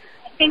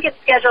I think it's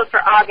scheduled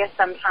for August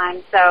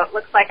sometime, so it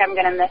looks like I'm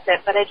going to miss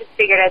it, but I just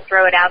figured I'd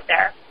throw it out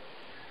there.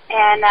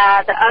 And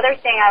the other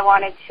thing I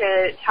wanted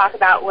to talk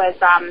about was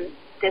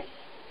this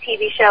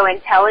TV show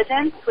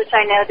Intelligence, which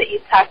I know that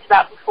you've talked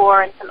about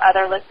before and some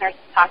other listeners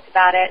have talked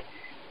about it.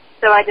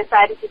 So I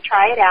decided to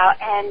try it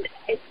out, and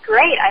it's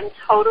great. I'm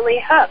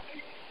totally hooked.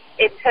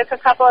 It took a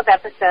couple of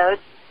episodes,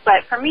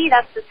 but for me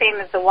that's the same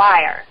as The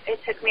Wire. It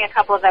took me a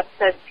couple of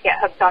episodes to get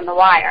hooked on The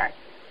Wire.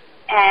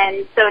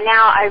 And so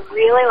now I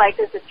really like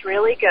this. It's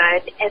really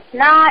good. It's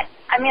not,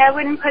 I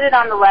wouldn't put it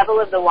on the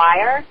level of The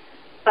Wire,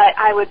 but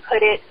I would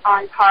put it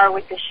on par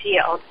with The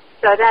Shield.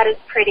 So that is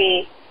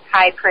pretty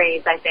high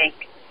praise, I think.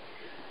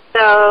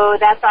 So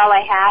that's all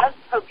I have.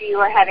 Hope you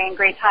are having a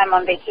great time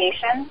on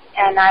vacation,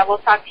 and I will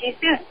talk to you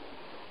soon.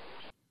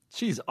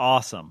 She's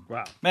awesome.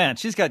 Wow. Man,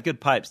 she's got good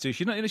pipes too.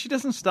 She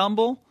doesn't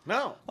stumble.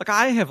 No.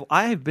 I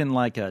have been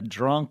like a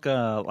drunk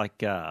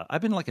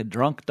I've been like a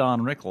drunk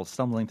Don Rickles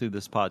stumbling through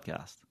this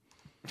podcast.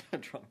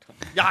 Drunk Don.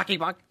 Yaki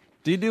buck.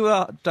 Do you do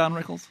Don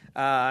Rickles?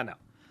 No.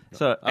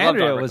 So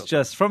Andrea was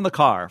just from the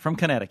car, from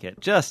Connecticut,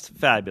 just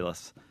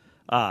fabulous.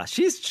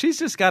 She's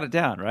just got it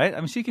down,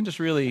 right? She can just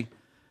really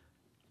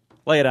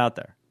lay it out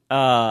there.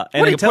 What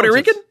are you, Puerto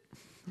Rican?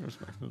 That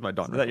was my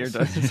daughter. Is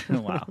that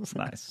your wow, it's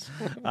nice.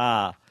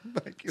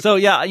 So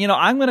yeah,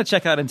 I'm going to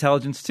check out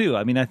Intelligence too.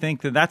 I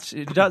think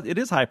it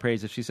is high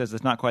praise if she says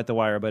it's not quite The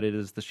Wire, but it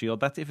is The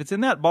Shield. That's if it's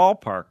in that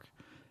ballpark.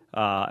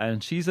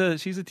 And she's a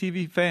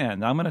TV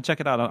fan. I'm going to check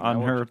it out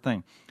on her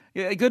thing.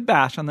 Yeah, good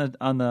bash on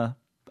the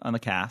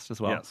cast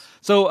as well. Yes.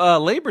 So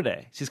Labor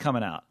Day, she's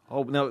coming out.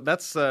 Oh no,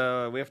 that's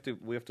we have to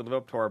live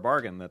up to our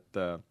bargain that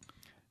the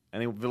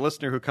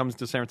listener who comes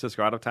to San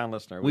Francisco, out of town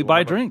listener, we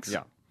buy drinks.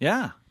 Yeah.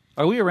 Yeah.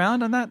 Are we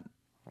around on that?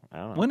 I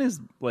don't know. When is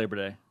Labor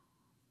Day?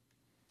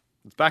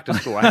 It's back to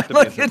school. I have to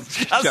Look be at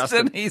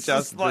Justin. He's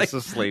just like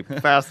asleep,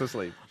 fast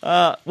asleep.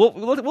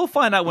 We'll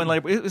find out when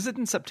Labor. Is it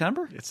in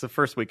September? It's the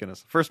first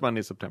first Monday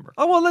of September.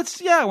 Oh well,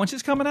 when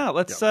she's coming out,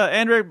 let's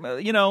Andrea,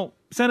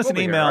 send us an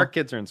email. Our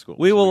kids are in school.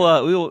 We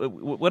will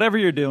whatever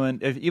you're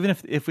doing. Even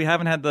if we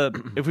haven't had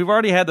if we've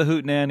already had the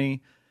Hoot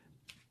Nanny,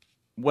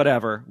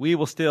 whatever, we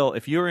will still.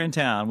 If you're in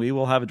town, we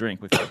will have a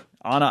drink with you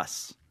on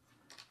us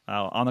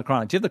on the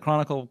Chronicle. Do you have the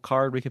Chronicle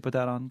card? We could put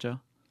that on,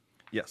 Joe.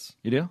 Yes,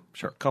 you do.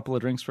 Sure, a couple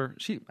of drinks for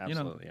she.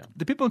 Absolutely, yeah.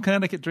 Do people in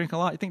Connecticut drink a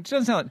lot? You think she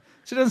doesn't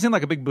seem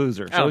like a big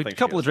boozer? I don't So think a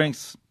couple of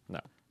drinks. No.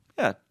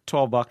 Yeah,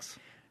 $12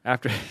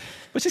 after.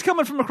 But she's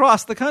coming from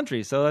across the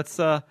country, so that's.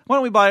 Why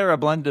don't we buy her a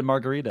blended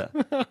margarita?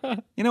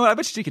 You know what? I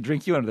bet she could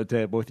drink you under the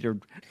table with your.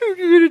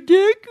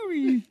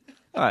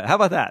 All right, how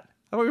about that?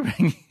 How about we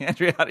bring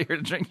Andrea out here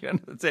to drink you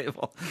under the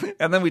table,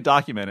 and then we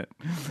document it.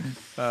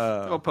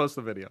 We'll post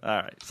the video. All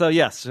right. So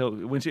yes,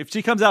 if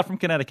she comes out from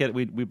Connecticut,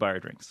 we buy her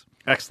drinks.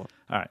 Excellent.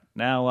 All right.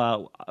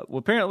 Now,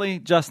 apparently,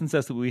 Justin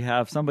says that we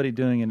have somebody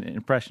doing an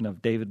impression of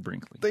David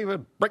Brinkley.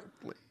 David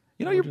Brinkley.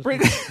 You're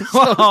Brinkley.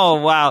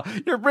 Oh wow,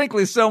 you're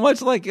Brinkley so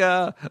much like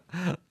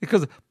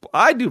because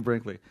I do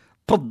Brinkley.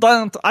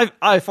 Pedant.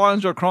 I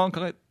find your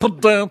Cronkite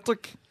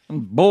pedantic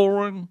and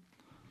boring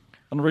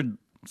and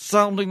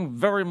sounding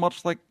very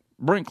much like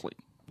Brinkley.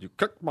 You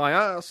kicked my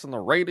ass in the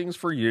ratings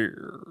for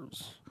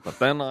years, but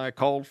then I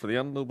called for the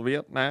end of the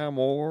Vietnam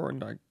War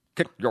and I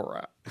kicked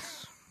your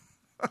ass.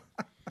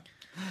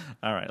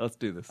 All right, let's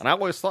do this. And I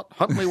always thought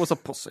Huntley was a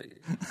pussy.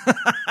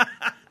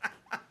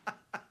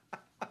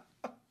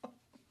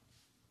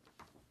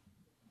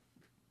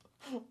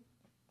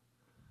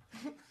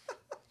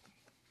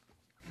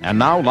 And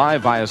now,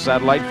 live via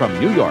satellite from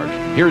New York,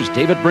 here's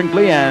David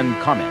Brinkley and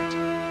comment.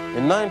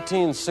 In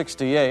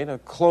 1968, a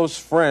close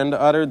friend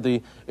uttered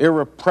the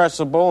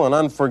irrepressible and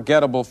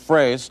unforgettable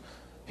phrase,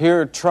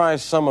 "Here, try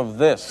some of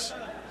this."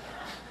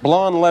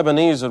 Blonde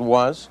Lebanese it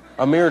was,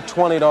 a mere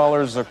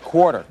 $20 a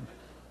quarter.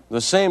 The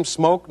same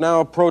smoke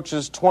now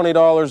approaches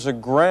 $20 a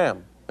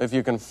gram, if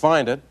you can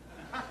find it.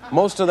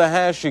 Most of the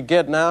hash you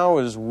get now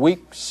is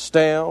weak,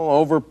 stale,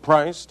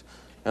 overpriced,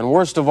 and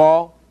worst of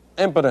all,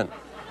 impotent.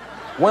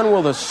 When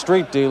will the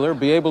street dealer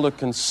be able to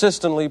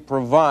consistently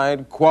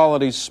provide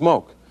quality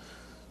smoke?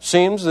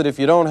 Seems that if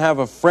you don't have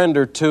a friend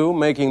or two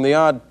making the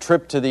odd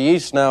trip to the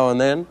east now and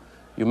then,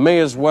 you may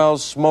as well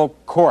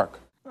smoke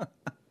cork.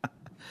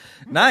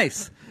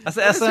 Nice. That's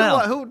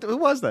SNL. Who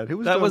was that? Who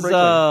was that? Doing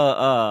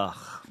Was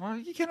well,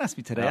 you can't ask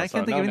me today. I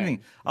can't think of anything.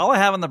 Name. All I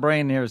have on the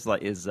brain here is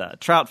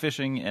trout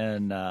fishing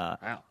and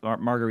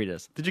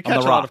margaritas. Did you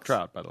catch a lot of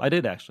trout, by the way? I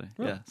did actually.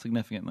 Yeah,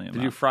 significantly.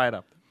 Did you fry it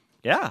up?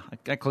 Yeah,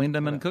 I cleaned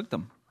them and cooked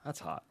them. That's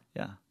hot.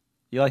 Yeah.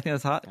 You like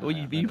that's hot? Well,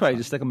 you probably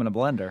just stick them in a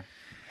blender.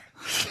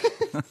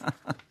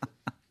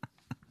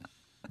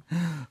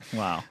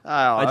 Wow. Oh,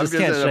 I just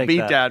can't shake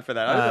beat Dad for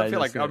that. I feel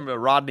like I'm a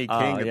Rodney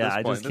King at this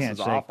point. I just can't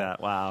shake awful.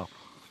 that. Wow.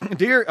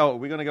 Dear,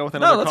 we're going to go with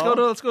another call?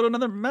 Let's go to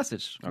another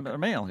message. Another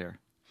mail here.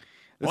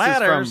 This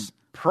ladders. Is from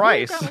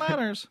Price. Got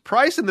ladders.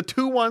 Price in the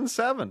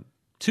 217.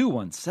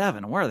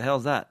 217. Where the hell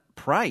is that?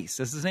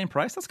 Price. Is his name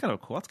Price? That's kind of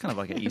cool. That's kind of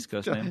like an East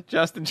Coast name.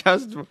 Justin's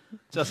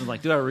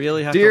like, do I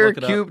really have Dear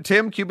to look it up?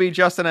 Tim, QB,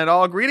 Justin, and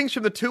all, greetings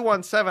from the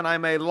 217.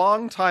 I'm a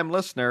long-time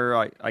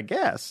listener, I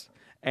guess,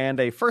 and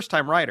a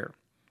first-time writer.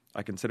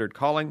 I considered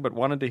calling, but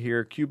wanted to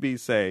hear QB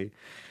say,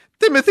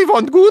 Timothy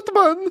von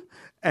Gutmann,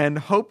 and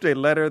hoped a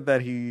letter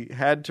that he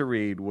had to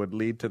read would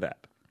lead to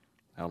that.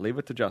 I'll leave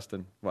it to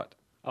Justin. What?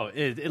 Oh,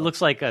 it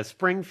looks like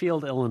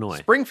Springfield, Illinois.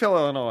 Springfield,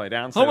 Illinois,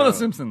 down Home of the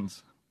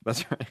Simpsons.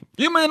 That's right.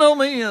 You may know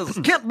me as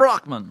Kent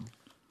Brockman.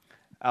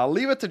 I'll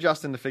leave it to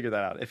Justin to figure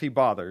that out, if he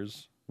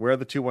bothers, where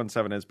the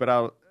 217 is.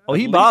 But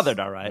he bothered,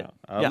 all right.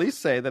 I'll at least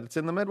say that it's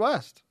in the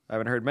Midwest. I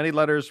haven't heard many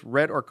letters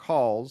read or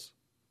calls.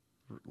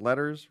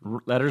 Letters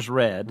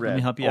read. Let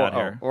me help you out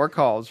here. Or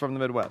calls from the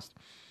Midwest.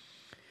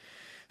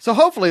 So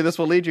hopefully this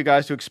will lead you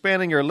guys to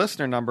expanding your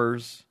listener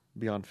numbers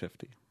beyond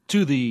 50.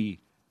 To the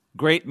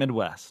Great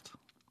Midwest.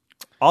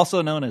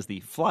 Also known as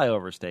the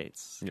flyover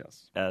states.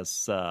 Yes.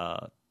 As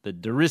the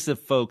derisive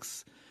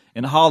folks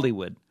in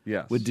Hollywood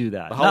would do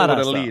that. The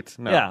Hollywood elite.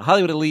 No. Yeah,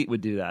 Hollywood elite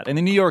would do that. And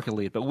the New York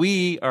elite. But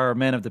we are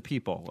men of the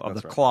people, of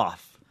the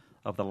cloth,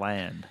 of the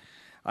land.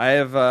 I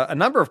have a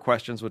number of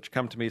questions which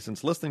come to me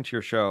since listening to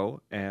your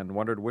show and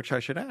wondered which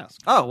I should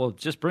ask. Oh, well,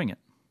 just bring it.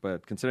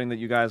 But considering that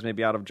you guys may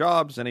be out of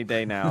jobs any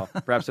day now,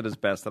 perhaps it is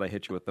best that I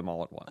hit you with them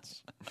all at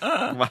once.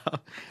 Wow.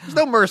 There's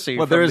no mercy.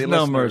 Well, there is the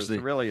no listeners. mercy.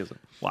 There really isn't.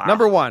 Wow.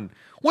 Number one,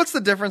 what's the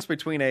difference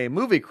between a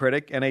movie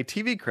critic and a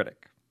TV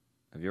critic?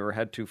 Have you ever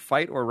had to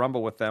fight or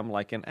rumble with them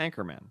like in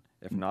Anchorman?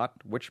 If not,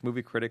 which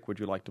movie critic would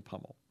you like to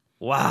pummel?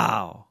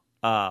 Wow.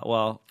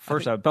 Well,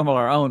 first I would pummel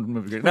our own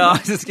movie critic. No,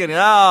 I'm just kidding.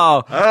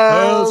 Oh,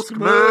 ask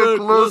Mick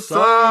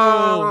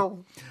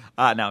LaSalle.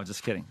 No, I'm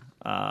just kidding.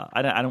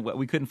 I don't.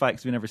 We couldn't fight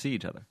because we never see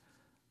each other.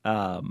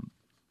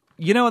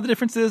 You know what the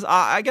difference is? You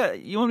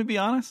want me to be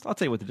honest? I'll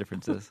tell you what the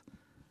difference is.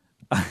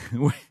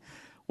 We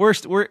are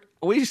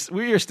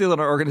still an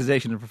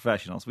organization of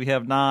professionals. We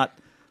have not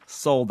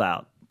sold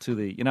out to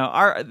the.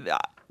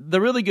 the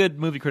really good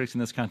movie critics in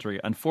this country,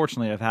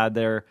 unfortunately, have had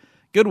their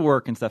good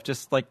work and stuff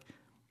just like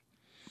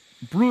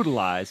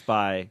brutalized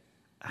by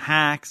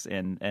hacks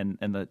and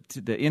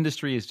the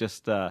industry is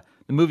just the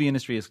movie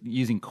industry is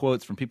using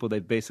quotes from people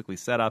they've basically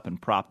set up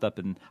and propped up.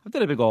 And I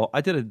did a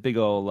big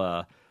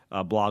old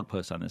blog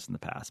post on this in the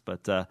past,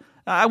 but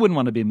I wouldn't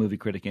want to be a movie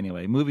critic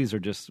anyway. Movies are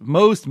just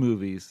most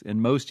movies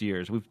in most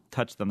years. We've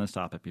touched on this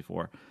topic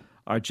before.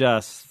 Are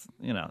just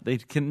they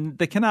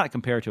cannot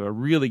compare to a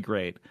really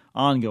great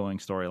ongoing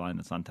storyline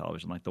that's on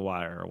television like The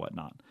Wire or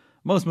whatnot.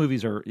 Most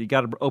movies you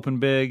got to open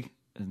big,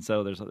 and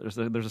so there's a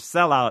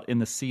sellout in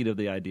the seed of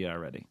the idea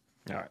already.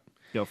 All right,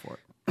 go for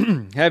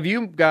it. Have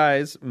you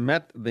guys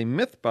met the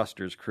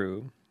MythBusters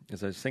crew?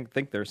 As I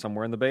think they're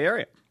somewhere in the Bay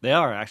Area. They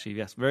are actually,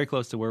 yes, very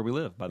close to where we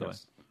live. By the way,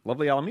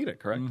 lovely Alameda,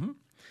 correct?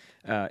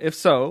 Mm-hmm. If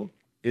so.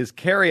 Is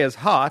Carrie as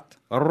hot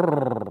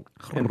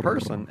in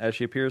person as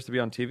she appears to be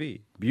on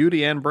TV?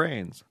 Beauty and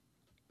brains.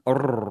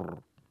 Oh,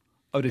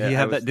 did he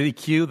have that? Did he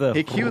cue the?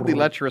 He cued the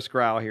lecherous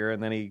growl here,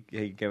 and then he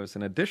gave us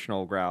an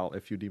additional growl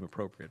if you deem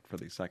appropriate for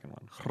the second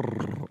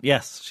one.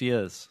 Yes, she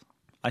is.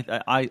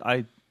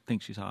 I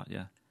think she's hot.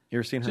 Yeah, you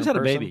ever seen her? She's in had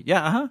person? A baby.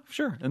 Yeah,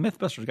 sure. The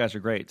MythBusters guys are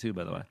great too,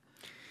 by the way.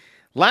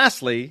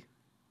 Lastly,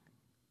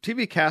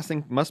 TV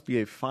casting must be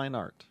a fine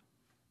art.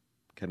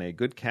 Can a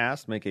good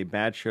cast make a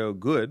bad show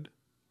good?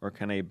 Or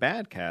can a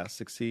bad cast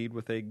succeed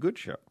with a good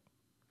show?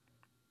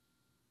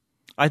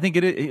 I think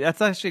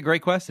that's actually a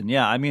great question.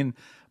 Yeah, I mean,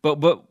 but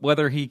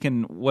whether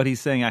what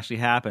he's saying actually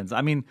happens.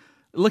 I mean,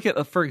 look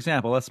at, for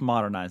example, let's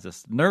modernize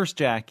this. Nurse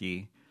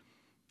Jackie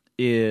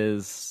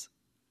has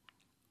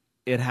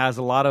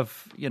a lot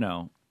of,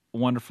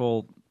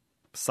 wonderful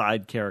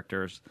side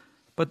characters,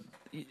 but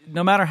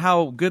no matter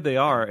how good they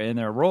are in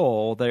their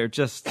role, they're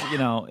just,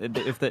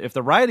 if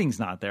the writing's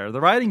not there,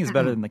 the writing is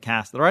better than the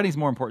cast. The writing's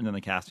more important than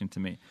the casting to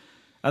me.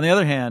 On the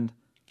other hand,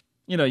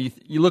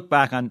 you look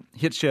back on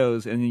hit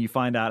shows and then you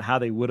find out how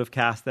they would have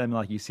cast them.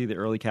 Like you see the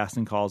early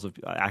casting calls of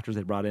actors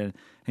they brought in, and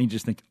you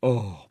just think,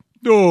 oh,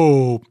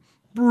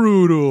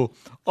 brutal,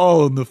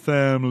 All in the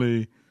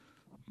Family.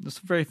 There's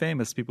some very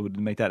famous people who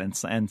did make that, and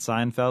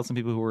Seinfeld. Some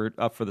people who were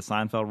up for the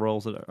Seinfeld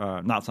roles,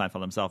 not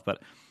Seinfeld himself,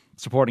 but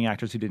supporting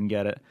actors who didn't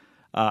get it.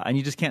 And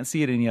you just can't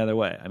see it any other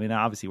way. I mean,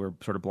 obviously we're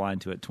sort of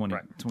blind to it,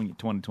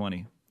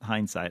 2020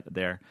 hindsight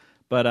there,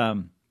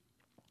 but.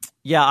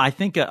 Yeah, I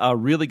think a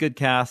really good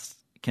cast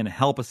can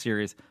help a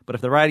series, but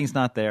if the writing's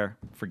not there,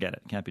 forget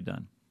it. Can't be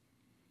done.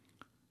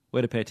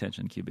 Way to pay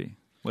attention, QB.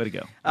 Way to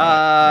go.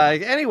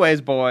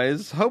 Anyways,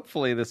 boys,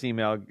 hopefully this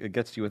email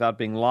gets to you without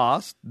being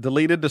lost,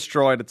 deleted,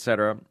 destroyed,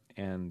 etc.,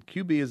 and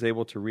QB is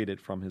able to read it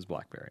from his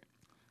BlackBerry.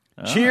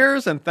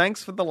 Cheers, and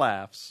thanks for the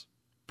laughs.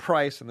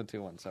 Price in the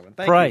 217.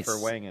 Thank you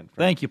for weighing in.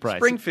 Thank you, Price.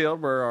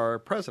 Springfield, where our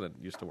president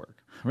used to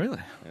work. Really?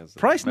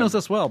 Price knows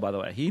us well, by the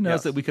way. He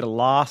knows that we could have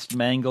lost,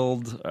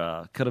 mangled,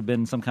 could have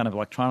been some kind of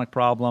electronic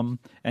problem,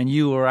 and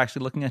you were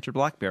actually looking at your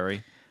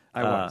BlackBerry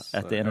I was,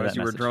 at the internet as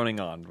you message. were droning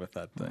on with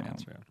that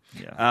answer.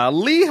 Yeah.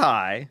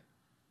 Lehigh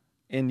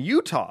in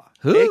Utah.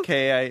 Who?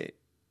 A.K.A.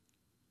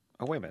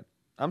 Oh, wait a minute.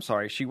 I'm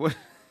sorry. She was...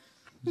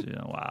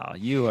 Wow,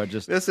 you are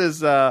just... This is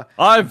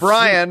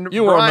Brian.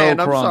 You are Brian,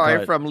 no I'm Cronkite.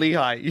 sorry, from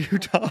Lehigh,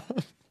 Utah.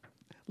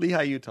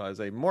 Lehigh, Utah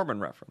is a Mormon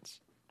reference.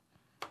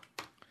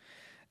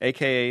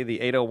 A.K.A.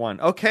 the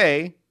 801.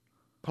 Okay,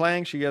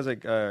 playing. He has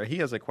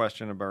a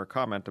question about or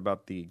comment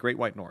about the Great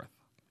White North.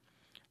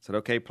 Said,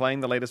 okay, playing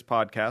the latest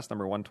podcast,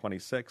 number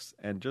 126,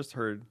 and just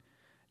heard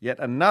yet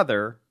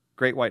another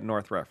Great White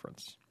North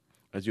reference.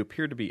 As you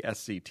appear to be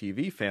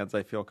SCTV fans,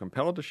 I feel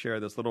compelled to share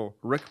this little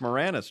Rick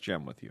Moranis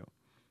gem with you.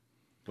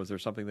 Was there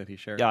something that he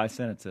shared? Yeah, I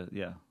sent it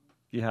to,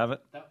 You have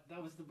it? That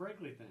was the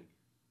Brinkley thing.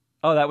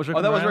 Oh, that was Rick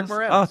Moranis? That was Rick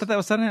Moranis. Oh, I thought that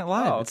was Saturday Night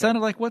Live. Oh, okay. It sounded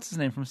like, what's his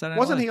name from Saturday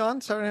Night Live? Wasn't he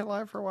on Saturday Night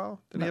Live for a while?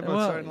 Did he have a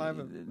Saturday Night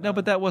Live? No,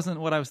 but that wasn't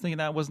what I was thinking.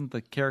 That wasn't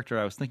the character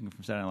I was thinking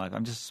from Saturday Night Live.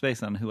 I'm just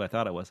spacing on who I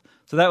thought it was.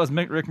 So that was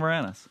Rick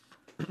Moranis.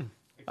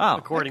 Oh,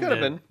 according to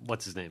been.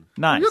 What's his name?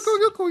 Nice.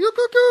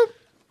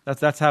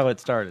 That's how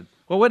it started.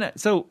 Well,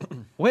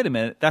 wait a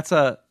minute. That's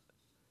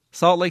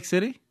Salt Lake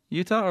City,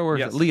 Utah, or was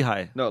it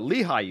Lehigh? No,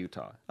 Lehigh,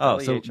 Utah. Oh,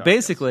 so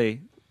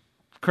basically,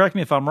 correct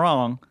me if I'm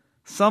wrong,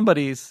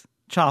 somebody's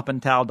chopping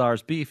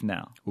Taldar's beef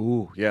now.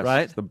 Ooh, yes.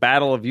 Right? It's the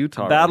Battle of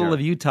Utah. The Battle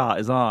of Utah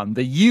is on.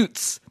 The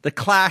Utes, the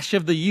clash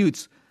of the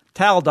Utes.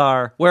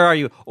 Taldar, where are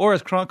you? Or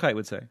as Cronkite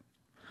would say.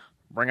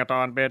 Bring it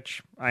on,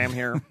 bitch. I am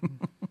here.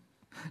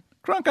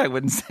 Cronkite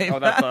wouldn't say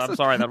that. I'm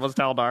sorry. That was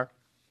Taldar.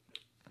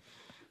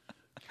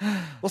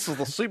 This is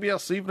the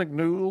CBS Evening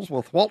News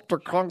with Walter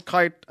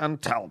Cronkite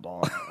and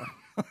Taldar.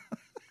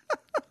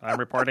 I'm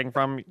reporting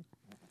from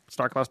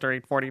Star Cluster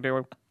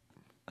 842.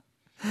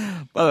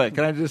 By the way,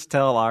 can I just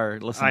tell our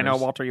listeners? I know,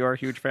 Walter, you're a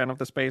huge fan of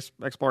the space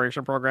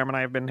exploration program, and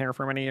I have been here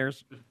for many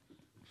years.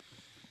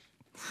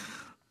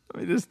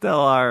 Let me just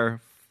tell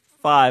our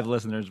 5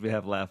 listeners we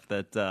have left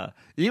that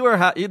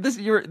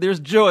there's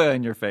joy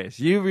on your face.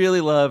 You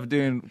really love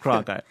doing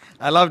Cronkite.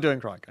 I love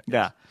doing Cronkite.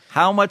 Yeah.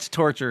 How much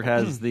torture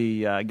has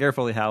the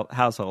Garofoli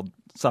household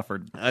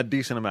suffered? A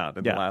decent amount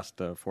in the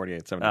last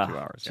 48, 72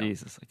 hours.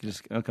 Jesus.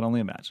 I can only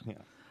imagine.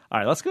 All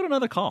right, let's go to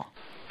another call.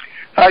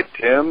 Hi,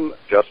 Tim,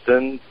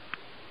 Justin,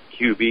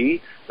 QB.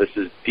 This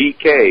is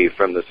DK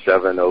from the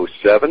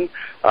 707.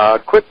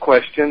 Quick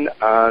question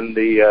on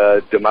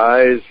the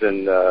demise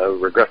and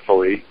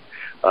regretfully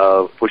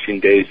of Pushing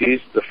Daisies.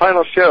 The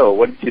final show,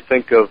 what did you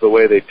think of the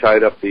way they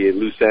tied up the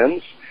loose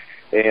ends?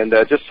 And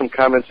just some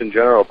comments in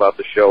general about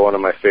the show, one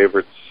of my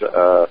favorites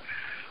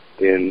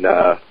in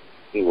the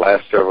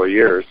last several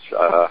years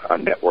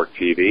on network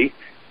TV.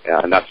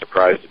 Not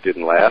surprised it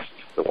didn't last.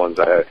 The ones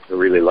I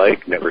really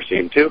like never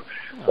seem to.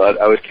 But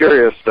I was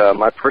curious,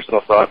 my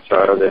personal thoughts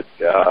are that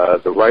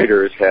the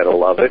writers had to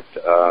love it.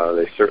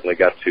 They certainly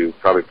got to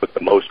probably put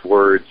the most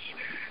words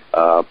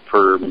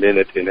per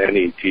minute in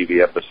any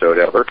TV episode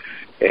ever.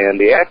 And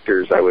the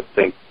actors, I would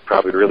think,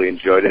 probably really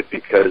enjoyed it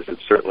because it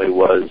certainly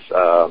was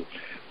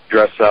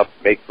dress up,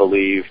 make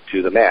believe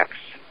to the max.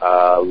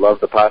 Love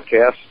the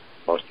podcast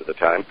most of the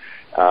time.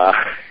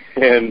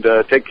 And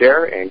take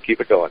care and keep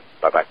it going.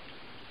 Bye-bye.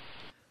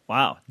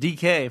 Wow,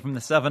 DK from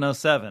the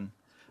 707.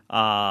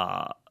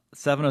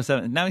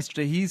 707. Now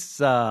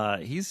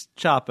he's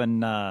chopping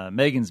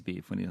Megan's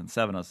beef when he's in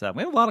 707.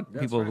 We have a lot of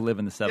people who live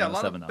in the 707. Yeah,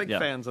 a lot of big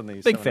fans on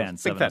these. Big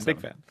fans. Big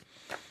fan.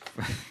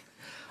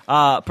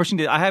 Pushing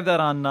Daisies. I have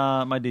that on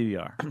my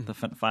DVR. The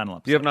final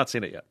episode. You have not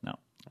seen it yet. No.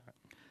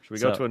 Should we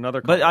go to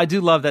another call? But I do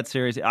love that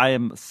series. I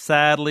am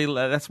sadly,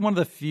 that's one of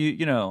the few,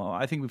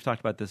 I think we've talked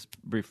about this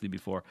briefly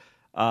before.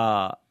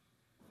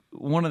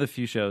 One of the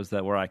few shows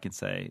where I can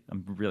say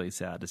I'm really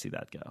sad to see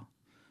that go.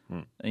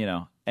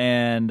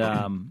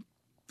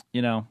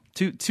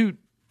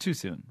 Too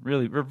soon.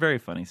 Really, very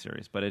funny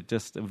series, but it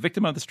just a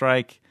victim of the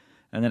strike,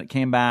 and then it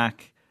came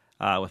back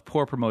with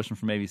poor promotion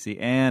from ABC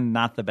and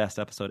not the best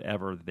episode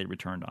ever that they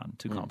returned on.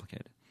 Too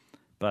complicated,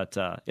 but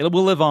it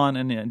will live on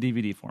in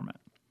DVD format.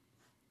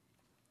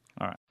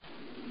 All right.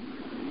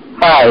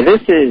 Hi,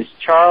 this is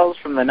Charles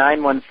from the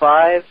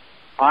 915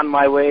 on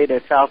my way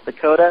to South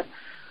Dakota.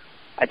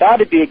 I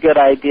thought it'd be a good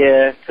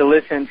idea to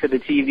listen to the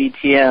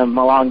TVTM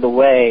along the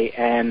way,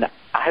 and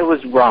I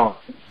was wrong.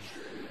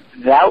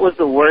 That was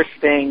the worst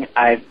thing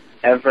I've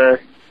ever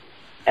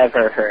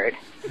heard.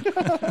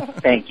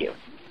 Thank you.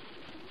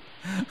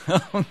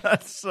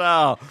 That's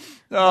Charles.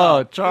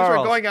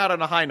 We're going out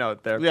on a high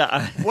note there.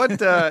 Yeah. What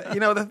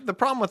the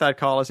problem with that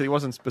call is that he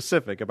wasn't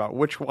specific about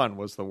which one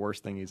was the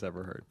worst thing he's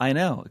ever heard. I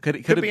know.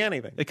 It could be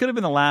anything. It could have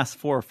been the last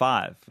 4 or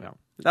 5. No,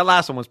 that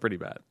last one was pretty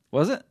bad.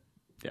 Was it?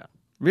 Yeah.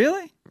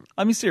 Really?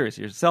 I mean, serious.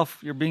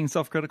 You're being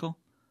self-critical.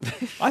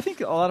 I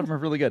think a lot of them are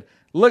really good.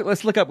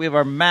 Let's look up. We have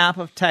our map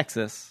of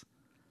Texas.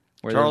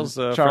 Charles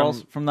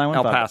from 915.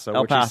 El Paso,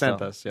 which he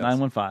sent us. Yes.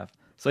 915.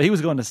 So he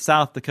was going to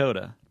South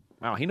Dakota.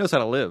 Wow, he knows how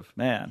to live,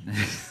 man.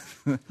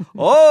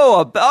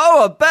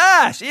 a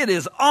bash! It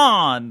is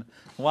on.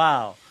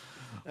 Wow.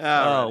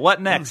 Right.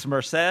 What next,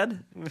 Merced?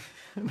 No,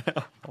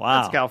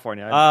 wow, that's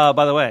California.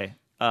 By the way,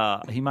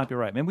 he might be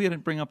right. Maybe we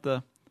didn't bring up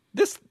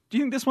this. Do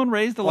you think this one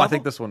raised the level? I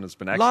think this one has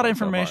been excellent. A lot of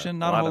information,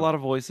 not a whole lot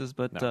of voices,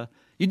 but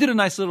you did a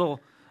nice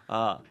little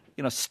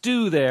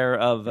stew there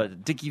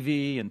of Dickie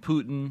V and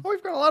Putin. Oh,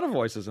 we've got a lot of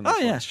voices in this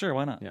one. Yeah, sure,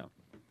 why not? Yeah.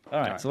 All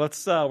right. So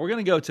let's we're going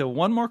to go to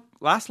one more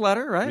last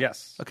letter, right?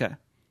 Yes. Okay.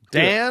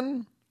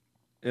 Dan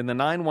in the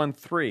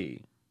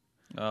 913.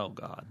 Oh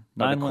God.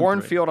 By the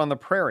cornfield on the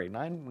prairie.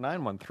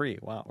 913.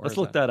 Wow. Let's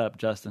look that up,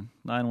 Justin.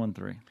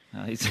 913.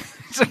 He's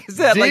his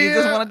head like he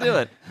doesn't want to do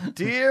it.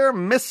 Dear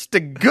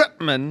Mr.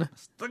 Gutman.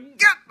 Mr.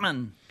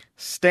 Gutman.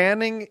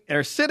 Sitting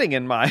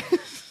in my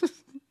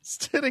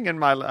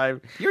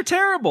You're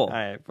terrible.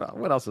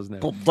 What else is new?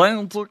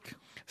 Pedantic.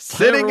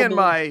 Sitting in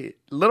my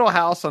little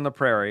house on the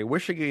prairie,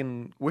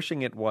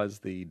 wishing it was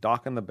the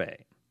dock in the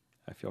bay.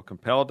 I feel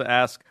compelled to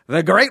ask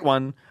the great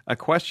one a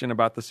question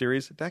about the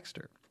series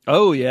Dexter.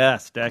 Oh,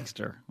 yes,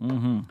 Dexter.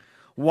 Mm-hmm.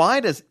 Why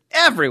does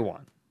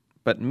everyone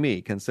but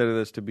me consider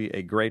this to be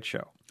a great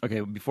show? Okay,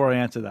 before I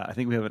answer that, I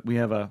think we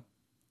have a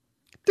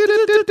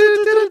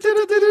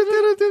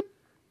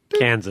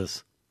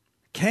Kansas.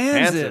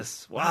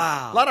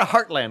 Wow. A lot of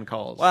Heartland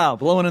calls. Wow,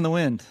 blowing in the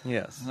wind.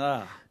 Yes.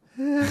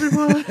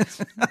 Everyone.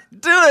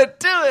 do it.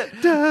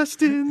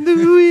 Dust in the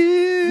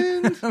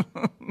wind.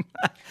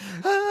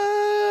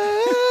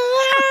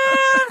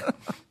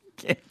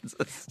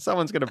 Kansas.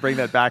 Someone's going to bring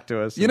that back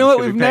to us. You know what?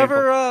 We've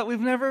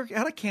never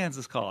had a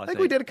Kansas call. I think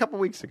we did a couple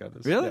weeks ago.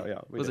 Really? Yeah.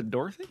 Was it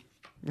Dorothy?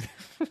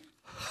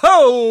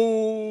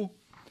 Ho!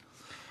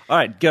 All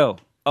right, go.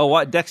 Oh,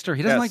 what? Dexter?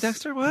 He doesn't like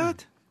Dexter?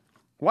 What?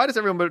 Why does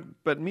everyone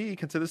but me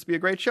consider this to be a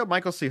great show?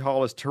 Michael C.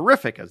 Hall is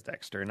terrific as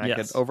Dexter, and I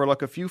could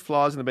overlook a few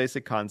flaws in the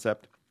basic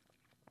concept,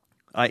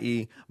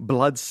 i.e.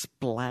 blood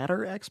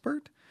splatter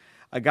expert.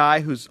 A guy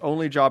whose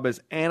only job is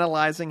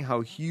analyzing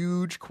how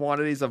huge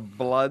quantities of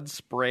blood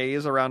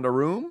sprays around a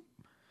room.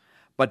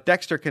 But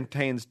Dexter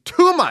contains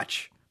too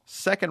much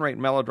second-rate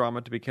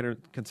melodrama to be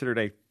considered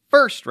a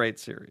first-rate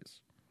series.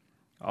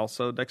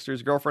 Also,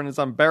 Dexter's girlfriend is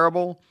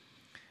unbearable,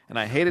 and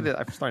I hated it.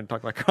 I'm starting to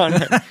talk about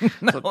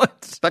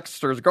Kanye.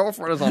 Dexter's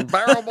girlfriend is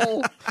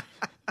unbearable.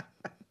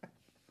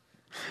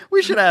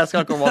 We should ask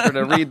Uncle Walter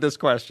to read this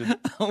question.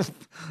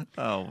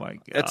 Oh, my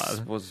God.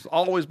 It was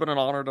always been an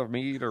honor to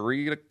me to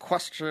read a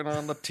question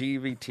on the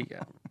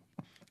TVTM.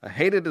 I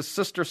hated his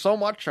sister so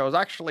much, I was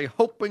actually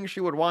hoping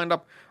she would wind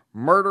up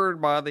murdered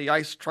by the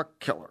ice truck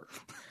killer.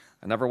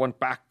 I never went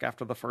back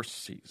after the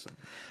first season.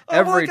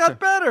 It got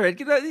better.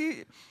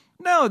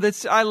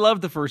 I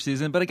loved the first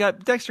season, but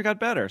Dexter got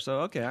better.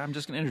 So, okay, I'm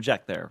just going to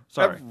interject there.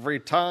 Sorry. Every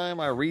time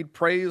I read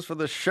praise for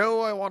this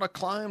show, I want to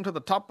climb to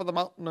the top of the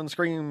mountain and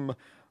scream,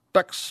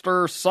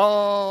 Dexter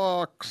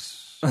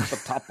sucks at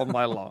the top of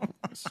my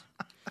lungs.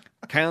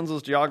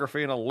 Kansas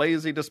geography and a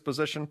lazy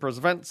disposition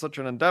prevent such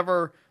an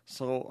endeavor,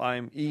 so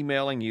I'm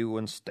emailing you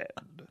instead.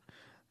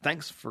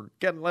 Thanks for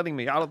letting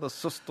me out of the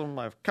system.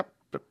 I've kept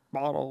it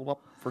bottled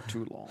up for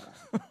too long.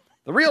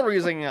 The real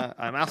reason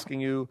I'm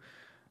asking you,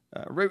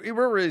 I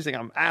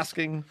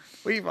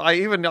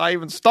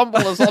even stumble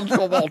as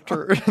Uncle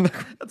Walter.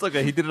 That's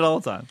okay. He did it all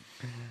the time.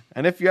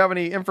 And if you have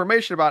any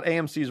information about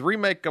AMC's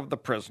remake of The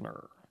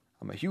Prisoner,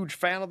 I'm a huge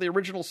fan of the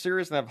original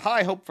series and have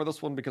high hope for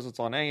this one because it's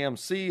on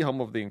AMC,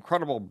 home of the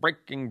incredible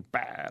Breaking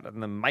Bad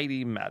and the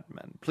mighty Mad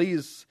Men.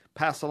 Please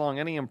pass along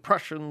any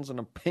impressions and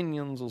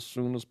opinions as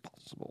soon as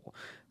possible.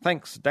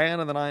 Thanks, Dan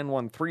in the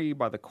 913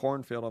 by the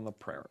cornfield on the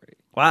prairie.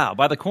 Wow,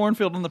 by the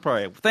cornfield on the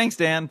prairie. Thanks,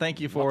 Dan.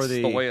 Thank you for That's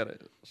the way it is.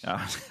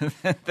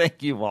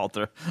 Thank you,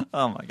 Walter.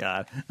 Oh, my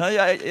God.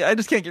 I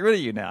just can't get rid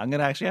of you now. I'm going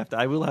to actually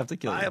I will have to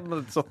kill you.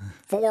 It's a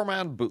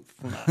 4-man booth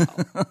now.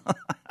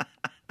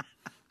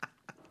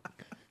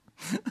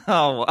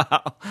 Oh,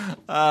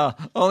 wow.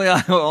 Only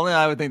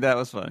I would think that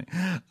was funny.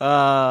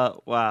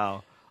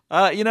 Wow.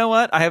 You know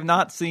what? I have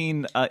not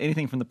seen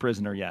anything from The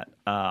Prisoner yet.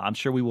 I'm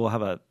sure we will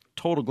have a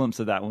total glimpse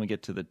of that when we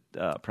get to the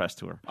press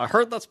tour. I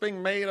heard that's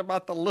being made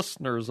about the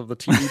listeners of the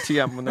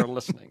TVTM when they're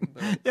listening.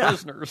 They're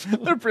prisoners.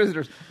 They're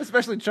prisoners,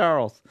 especially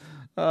Charles.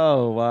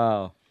 Oh,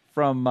 wow.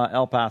 From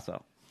El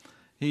Paso.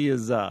 He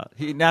is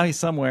he's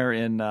somewhere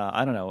in,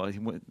 I don't know,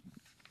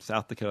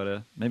 South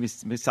Dakota, maybe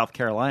South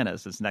Carolina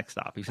is his next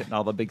stop. He's hitting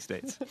all the big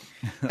states.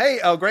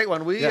 Hey, great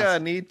one. We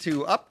need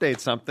to update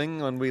something.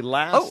 When we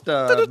last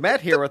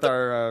met here with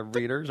our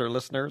readers or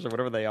listeners or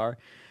whatever they are.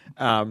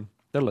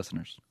 They're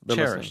listeners.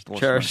 Cherished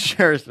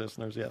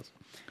listeners, yes.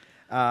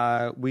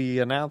 We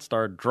announced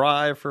our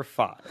Drive for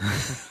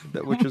 5,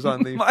 which is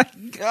on the my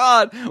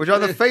God, which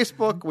on the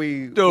Facebook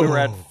we were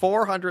at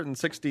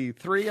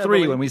 463.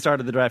 When we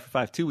started the Drive for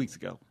 5 2 weeks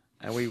ago.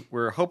 And we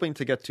were hoping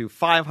to get to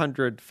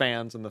 500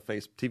 fans in the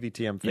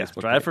TVTM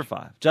Facebook Drive page. for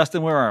 5.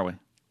 Justin, where are we?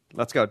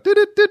 Let's go.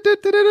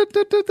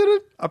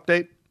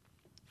 Update.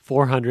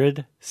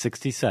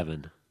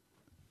 467.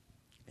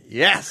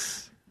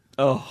 Yes.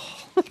 Oh.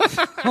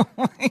 Oh,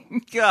 my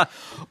God.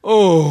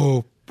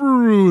 Oh,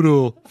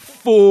 brutal.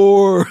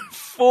 Four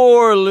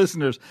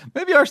listeners.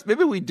 Maybe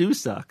we do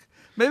suck.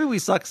 Maybe we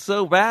suck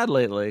so bad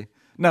lately.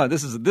 No,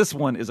 this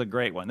one is a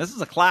great one. This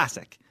is a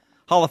classic.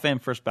 Hall of Fame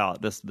first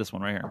ballot. This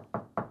one right here.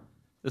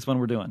 This one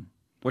we're doing.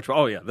 Which one?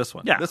 Oh yeah, this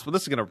one. Yeah. This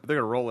is they're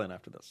gonna roll in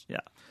after this.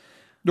 Yeah.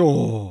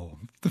 Oh,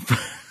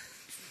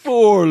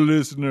 4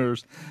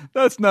 listeners.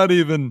 That's not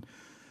even.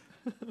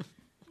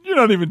 You're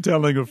not even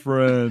telling a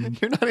friend.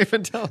 You're not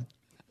even telling.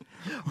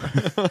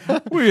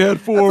 We had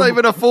 4. That's not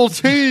even a full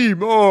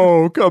team.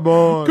 Oh, come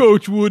on.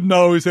 Coach Wooden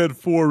always had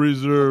 4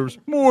 reserves,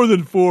 more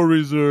than 4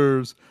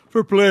 reserves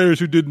for players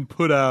who didn't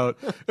put out,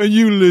 and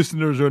you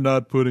listeners are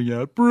not putting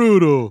out.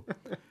 Brutal.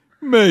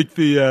 Make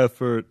the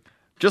effort.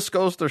 Just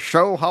goes to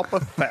show how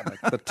pathetic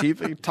the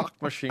TV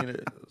talk machine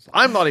is.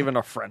 I'm not even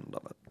a friend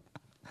of it.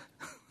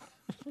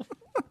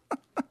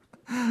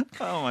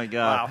 Oh, my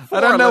God. Wow, I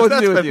don't know what to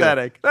do with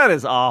pathetic. You. That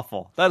is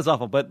awful.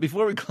 But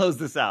before we close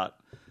this out,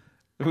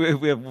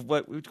 we have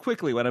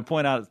quickly want to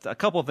point out a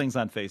couple of things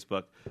on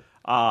Facebook.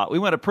 We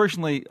want to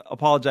personally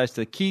apologize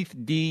to Keith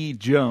D.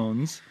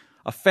 Jones,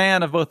 a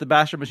fan of both the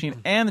Bastard Machine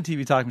and the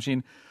TV Talk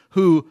Machine,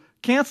 who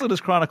canceled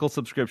his Chronicle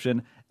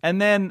subscription,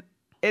 and then,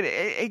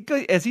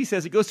 as he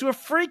says, it goes to a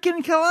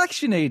freaking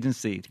collection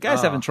agency. The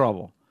guy's having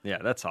trouble. Yeah,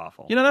 that's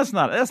awful. You know, that's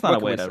not a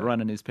way to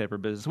run a newspaper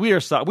business. We are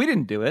sorry. We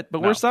didn't do it,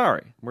 but we're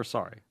sorry. We're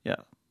sorry. Yeah.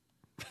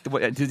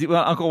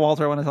 Uncle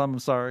Walter, I want to tell him I'm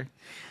sorry.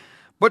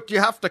 But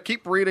you have to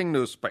keep reading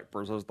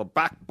newspapers as the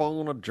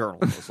backbone of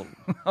journalism.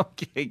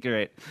 Okay,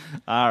 great.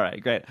 All right,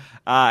 great.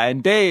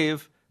 And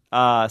Dave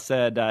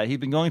said he'd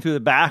been going through the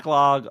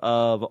backlog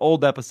of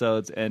old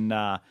episodes, and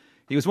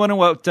he was wondering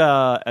what,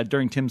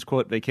 during Tim's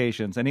quote,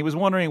 vacations, and he was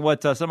wondering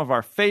what some of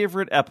our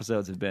favorite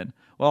episodes have been.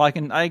 Well, I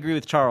agree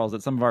with Charles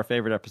that some of our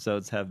favorite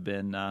episodes have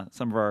been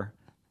some of our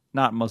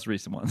not most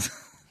recent ones.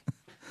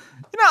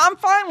 I'm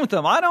fine with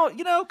them. I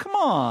don't, come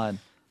on.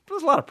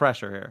 There's a lot of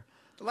pressure here.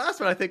 The last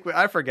one,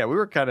 I forget. We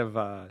were kind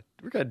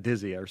of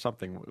dizzy or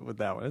something with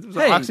that one. It was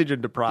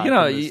oxygen deprived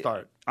from the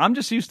start. I'm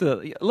just used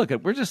to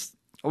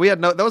we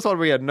had no. That was one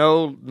we had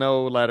no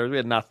letters. We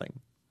had nothing.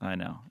 I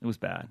know it was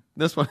bad.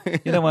 This one,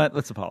 you know what?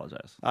 Let's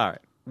apologize. All right,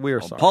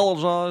 we're sorry.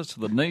 Apologize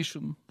to the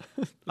nation.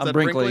 I'm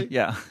Brinkley.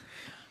 Yeah,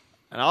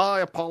 and I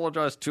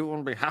apologize too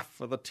on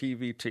behalf of the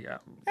TVTM.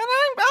 And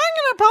I'm going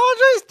to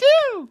apologize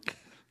too,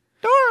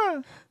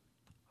 Dora.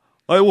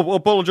 I will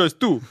apologize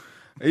too.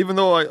 Even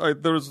though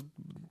there's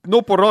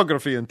no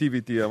pornography in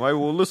TVTM, I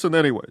will listen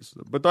anyways.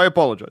 But I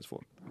apologize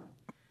for it.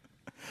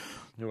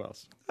 Who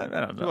else? I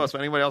don't know. Who else?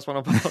 Anybody else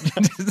want to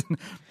apologize?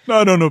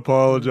 I don't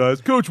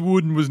apologize. Coach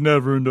Wooden was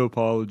never into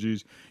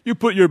apologies. You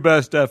put your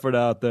best effort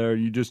out there.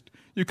 You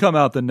come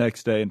out the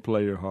next day and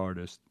play your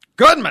hardest.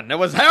 Goodman, it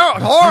was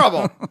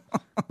horrible.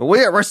 But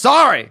we're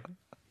sorry.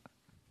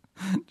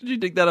 Did you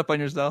dig that up on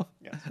yourself?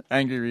 Yes.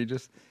 Angry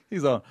Regis.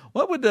 He's on.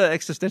 What would the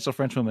existential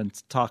French woman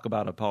talk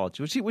about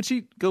apology? Would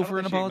she go for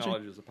an apology?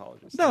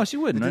 Apologies. No, she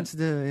wouldn't. Right?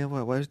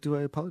 Why do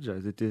I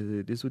apologize? It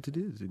is what it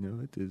is.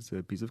 It is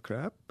a piece of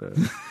crap.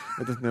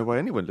 I don't know why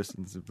anyone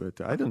listens, but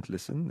I don't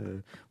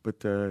listen.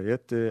 But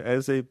yet,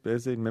 as a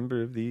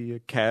member of the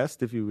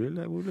cast, if you will,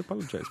 I will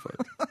apologize for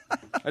it.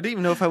 I didn't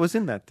even know if I was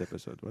in that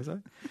episode. Was I?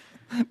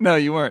 No,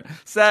 you weren't.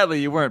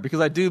 Sadly, you weren't,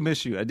 because I do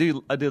miss you. I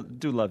do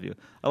love you.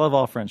 I love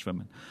all French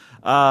women.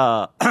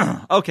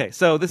 Okay,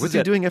 so What's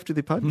he doing after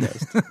the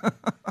podcast?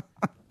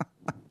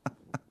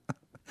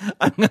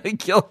 I'm going to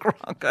kill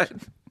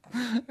Cronkite.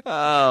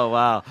 Oh,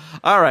 wow.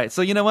 All right,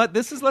 so you know what?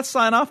 Let's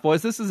sign off,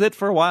 boys. This is it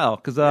for a while,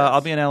 because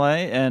I'll be in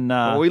L.A. and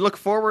well, we look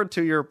forward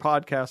to your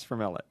podcast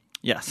from L.A.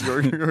 Yes.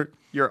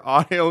 Your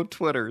audio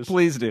Twitters.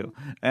 Please do.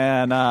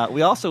 And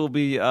we also will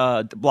be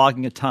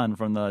blogging a ton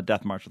from the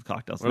Death March with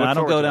Cocktails. And I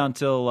don't go down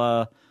till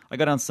I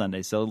go down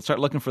Sunday, so start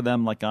looking for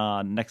them like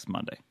next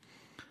Monday.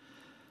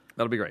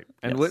 That'll be great.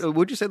 And yes.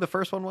 would you say the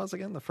first one was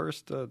again? The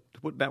first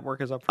what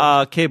network is up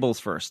first? Cable's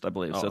first, I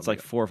believe. So it's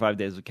like 4 or 5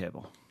 days of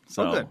cable.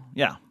 So good.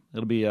 Yeah,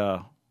 it'll be.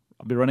 I'll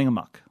be running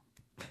amok,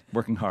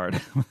 working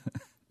hard.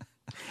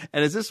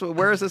 And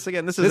where is this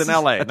again? This is in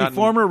L.A. At the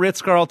former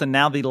Ritz-Carlton,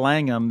 now the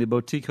Langham, the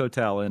boutique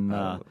hotel in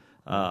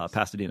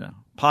Pasadena.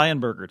 Pie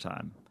and burger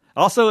time.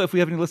 Also, if we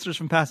have any listeners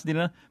from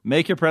Pasadena,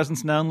 make your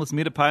presence known. Let's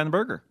meet at Pie and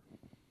Burger.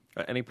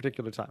 At any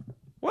particular time?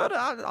 Well,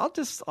 I'll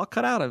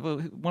cut out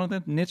one of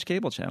the niche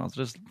cable channels.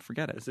 Just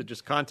forget it. Is it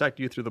just contact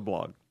you through the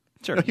blog?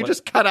 Sure. No, you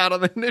just cut out of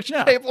the niche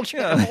cable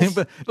channels. Yeah.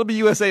 But it'll be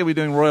USA. We're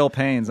doing Royal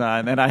Pains,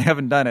 and I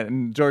haven't done it.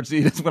 And George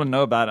Z doesn't want to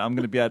know about it. I'm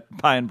going to be at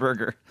Pie and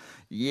Burger.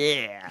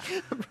 Yeah.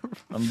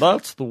 And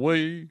that's the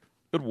way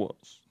it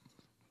was.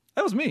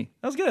 That was me.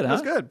 That was good. That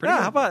was good. Pretty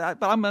good. How about?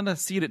 But I'm going to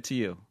cede it to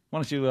you.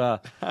 Why don't you?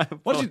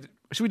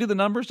 Should we do the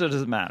numbers, or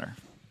does it matter?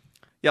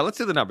 Yeah, let's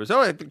do the numbers.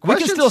 Oh, we can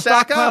questions still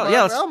stack stockpile. up.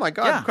 Yeah, Oh my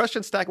God, yeah.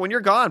 questions stack. When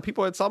you're gone,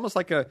 people, it's almost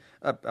like a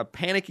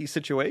panicky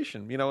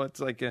situation. It's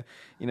like I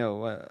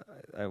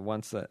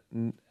once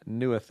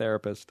knew a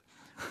therapist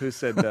who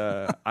said,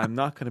 "I'm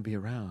not going to be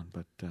around,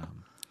 but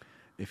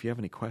if you have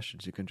any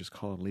questions, you can just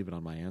call and leave it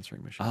on my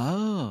answering machine."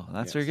 Oh,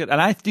 that's very good.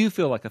 And I do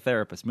feel like a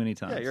therapist many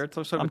times. Yeah, you're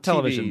sort of I'm a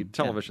television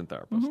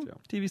therapist. Mm-hmm. Yeah.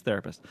 TV's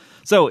therapist.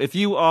 So if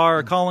you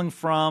are calling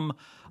from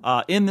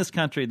in this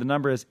country, the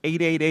number is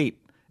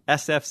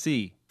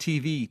 888-SFC.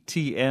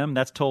 TVTM,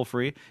 that's toll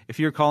free. If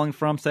you're calling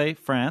from, say,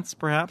 France,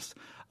 perhaps,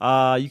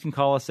 you can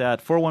call us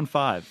at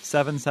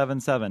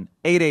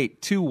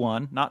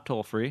 415-777-8821, not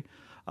toll free,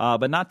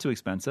 but not too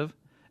expensive.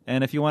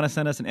 And if you want to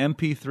send us an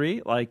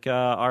MP3, like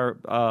our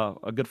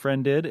a good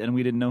friend did, and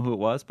we didn't know who it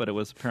was, but it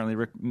was apparently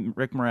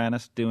Rick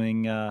Moranis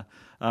doing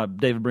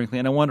David Brinkley,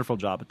 and a wonderful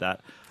job at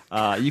that.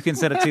 You can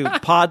send it to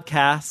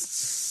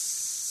podcasts,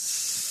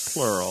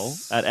 plural,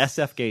 at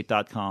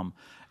sfgate.com.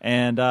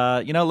 And,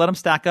 let them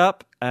stack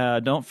up.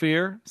 Don't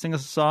fear. Sing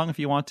us a song if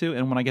you want to.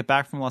 And when I get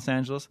back from Los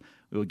Angeles,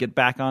 we will get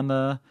back on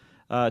the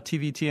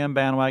TVTM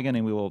bandwagon,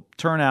 and we will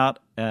turn out,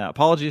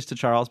 apologies to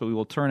Charles, but we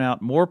will turn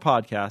out more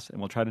podcasts, and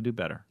we'll try to do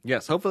better.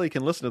 Yes, hopefully you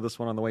can listen to this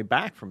one on the way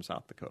back from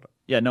South Dakota.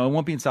 Yeah, no, it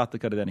won't be in South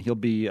Dakota then. He'll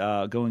be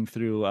going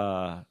through,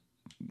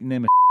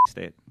 name a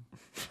state.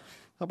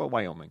 How about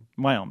Wyoming?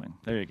 Wyoming.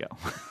 There you go.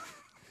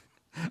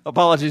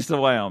 Apologies to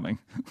Wyoming.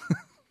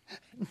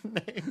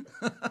 Name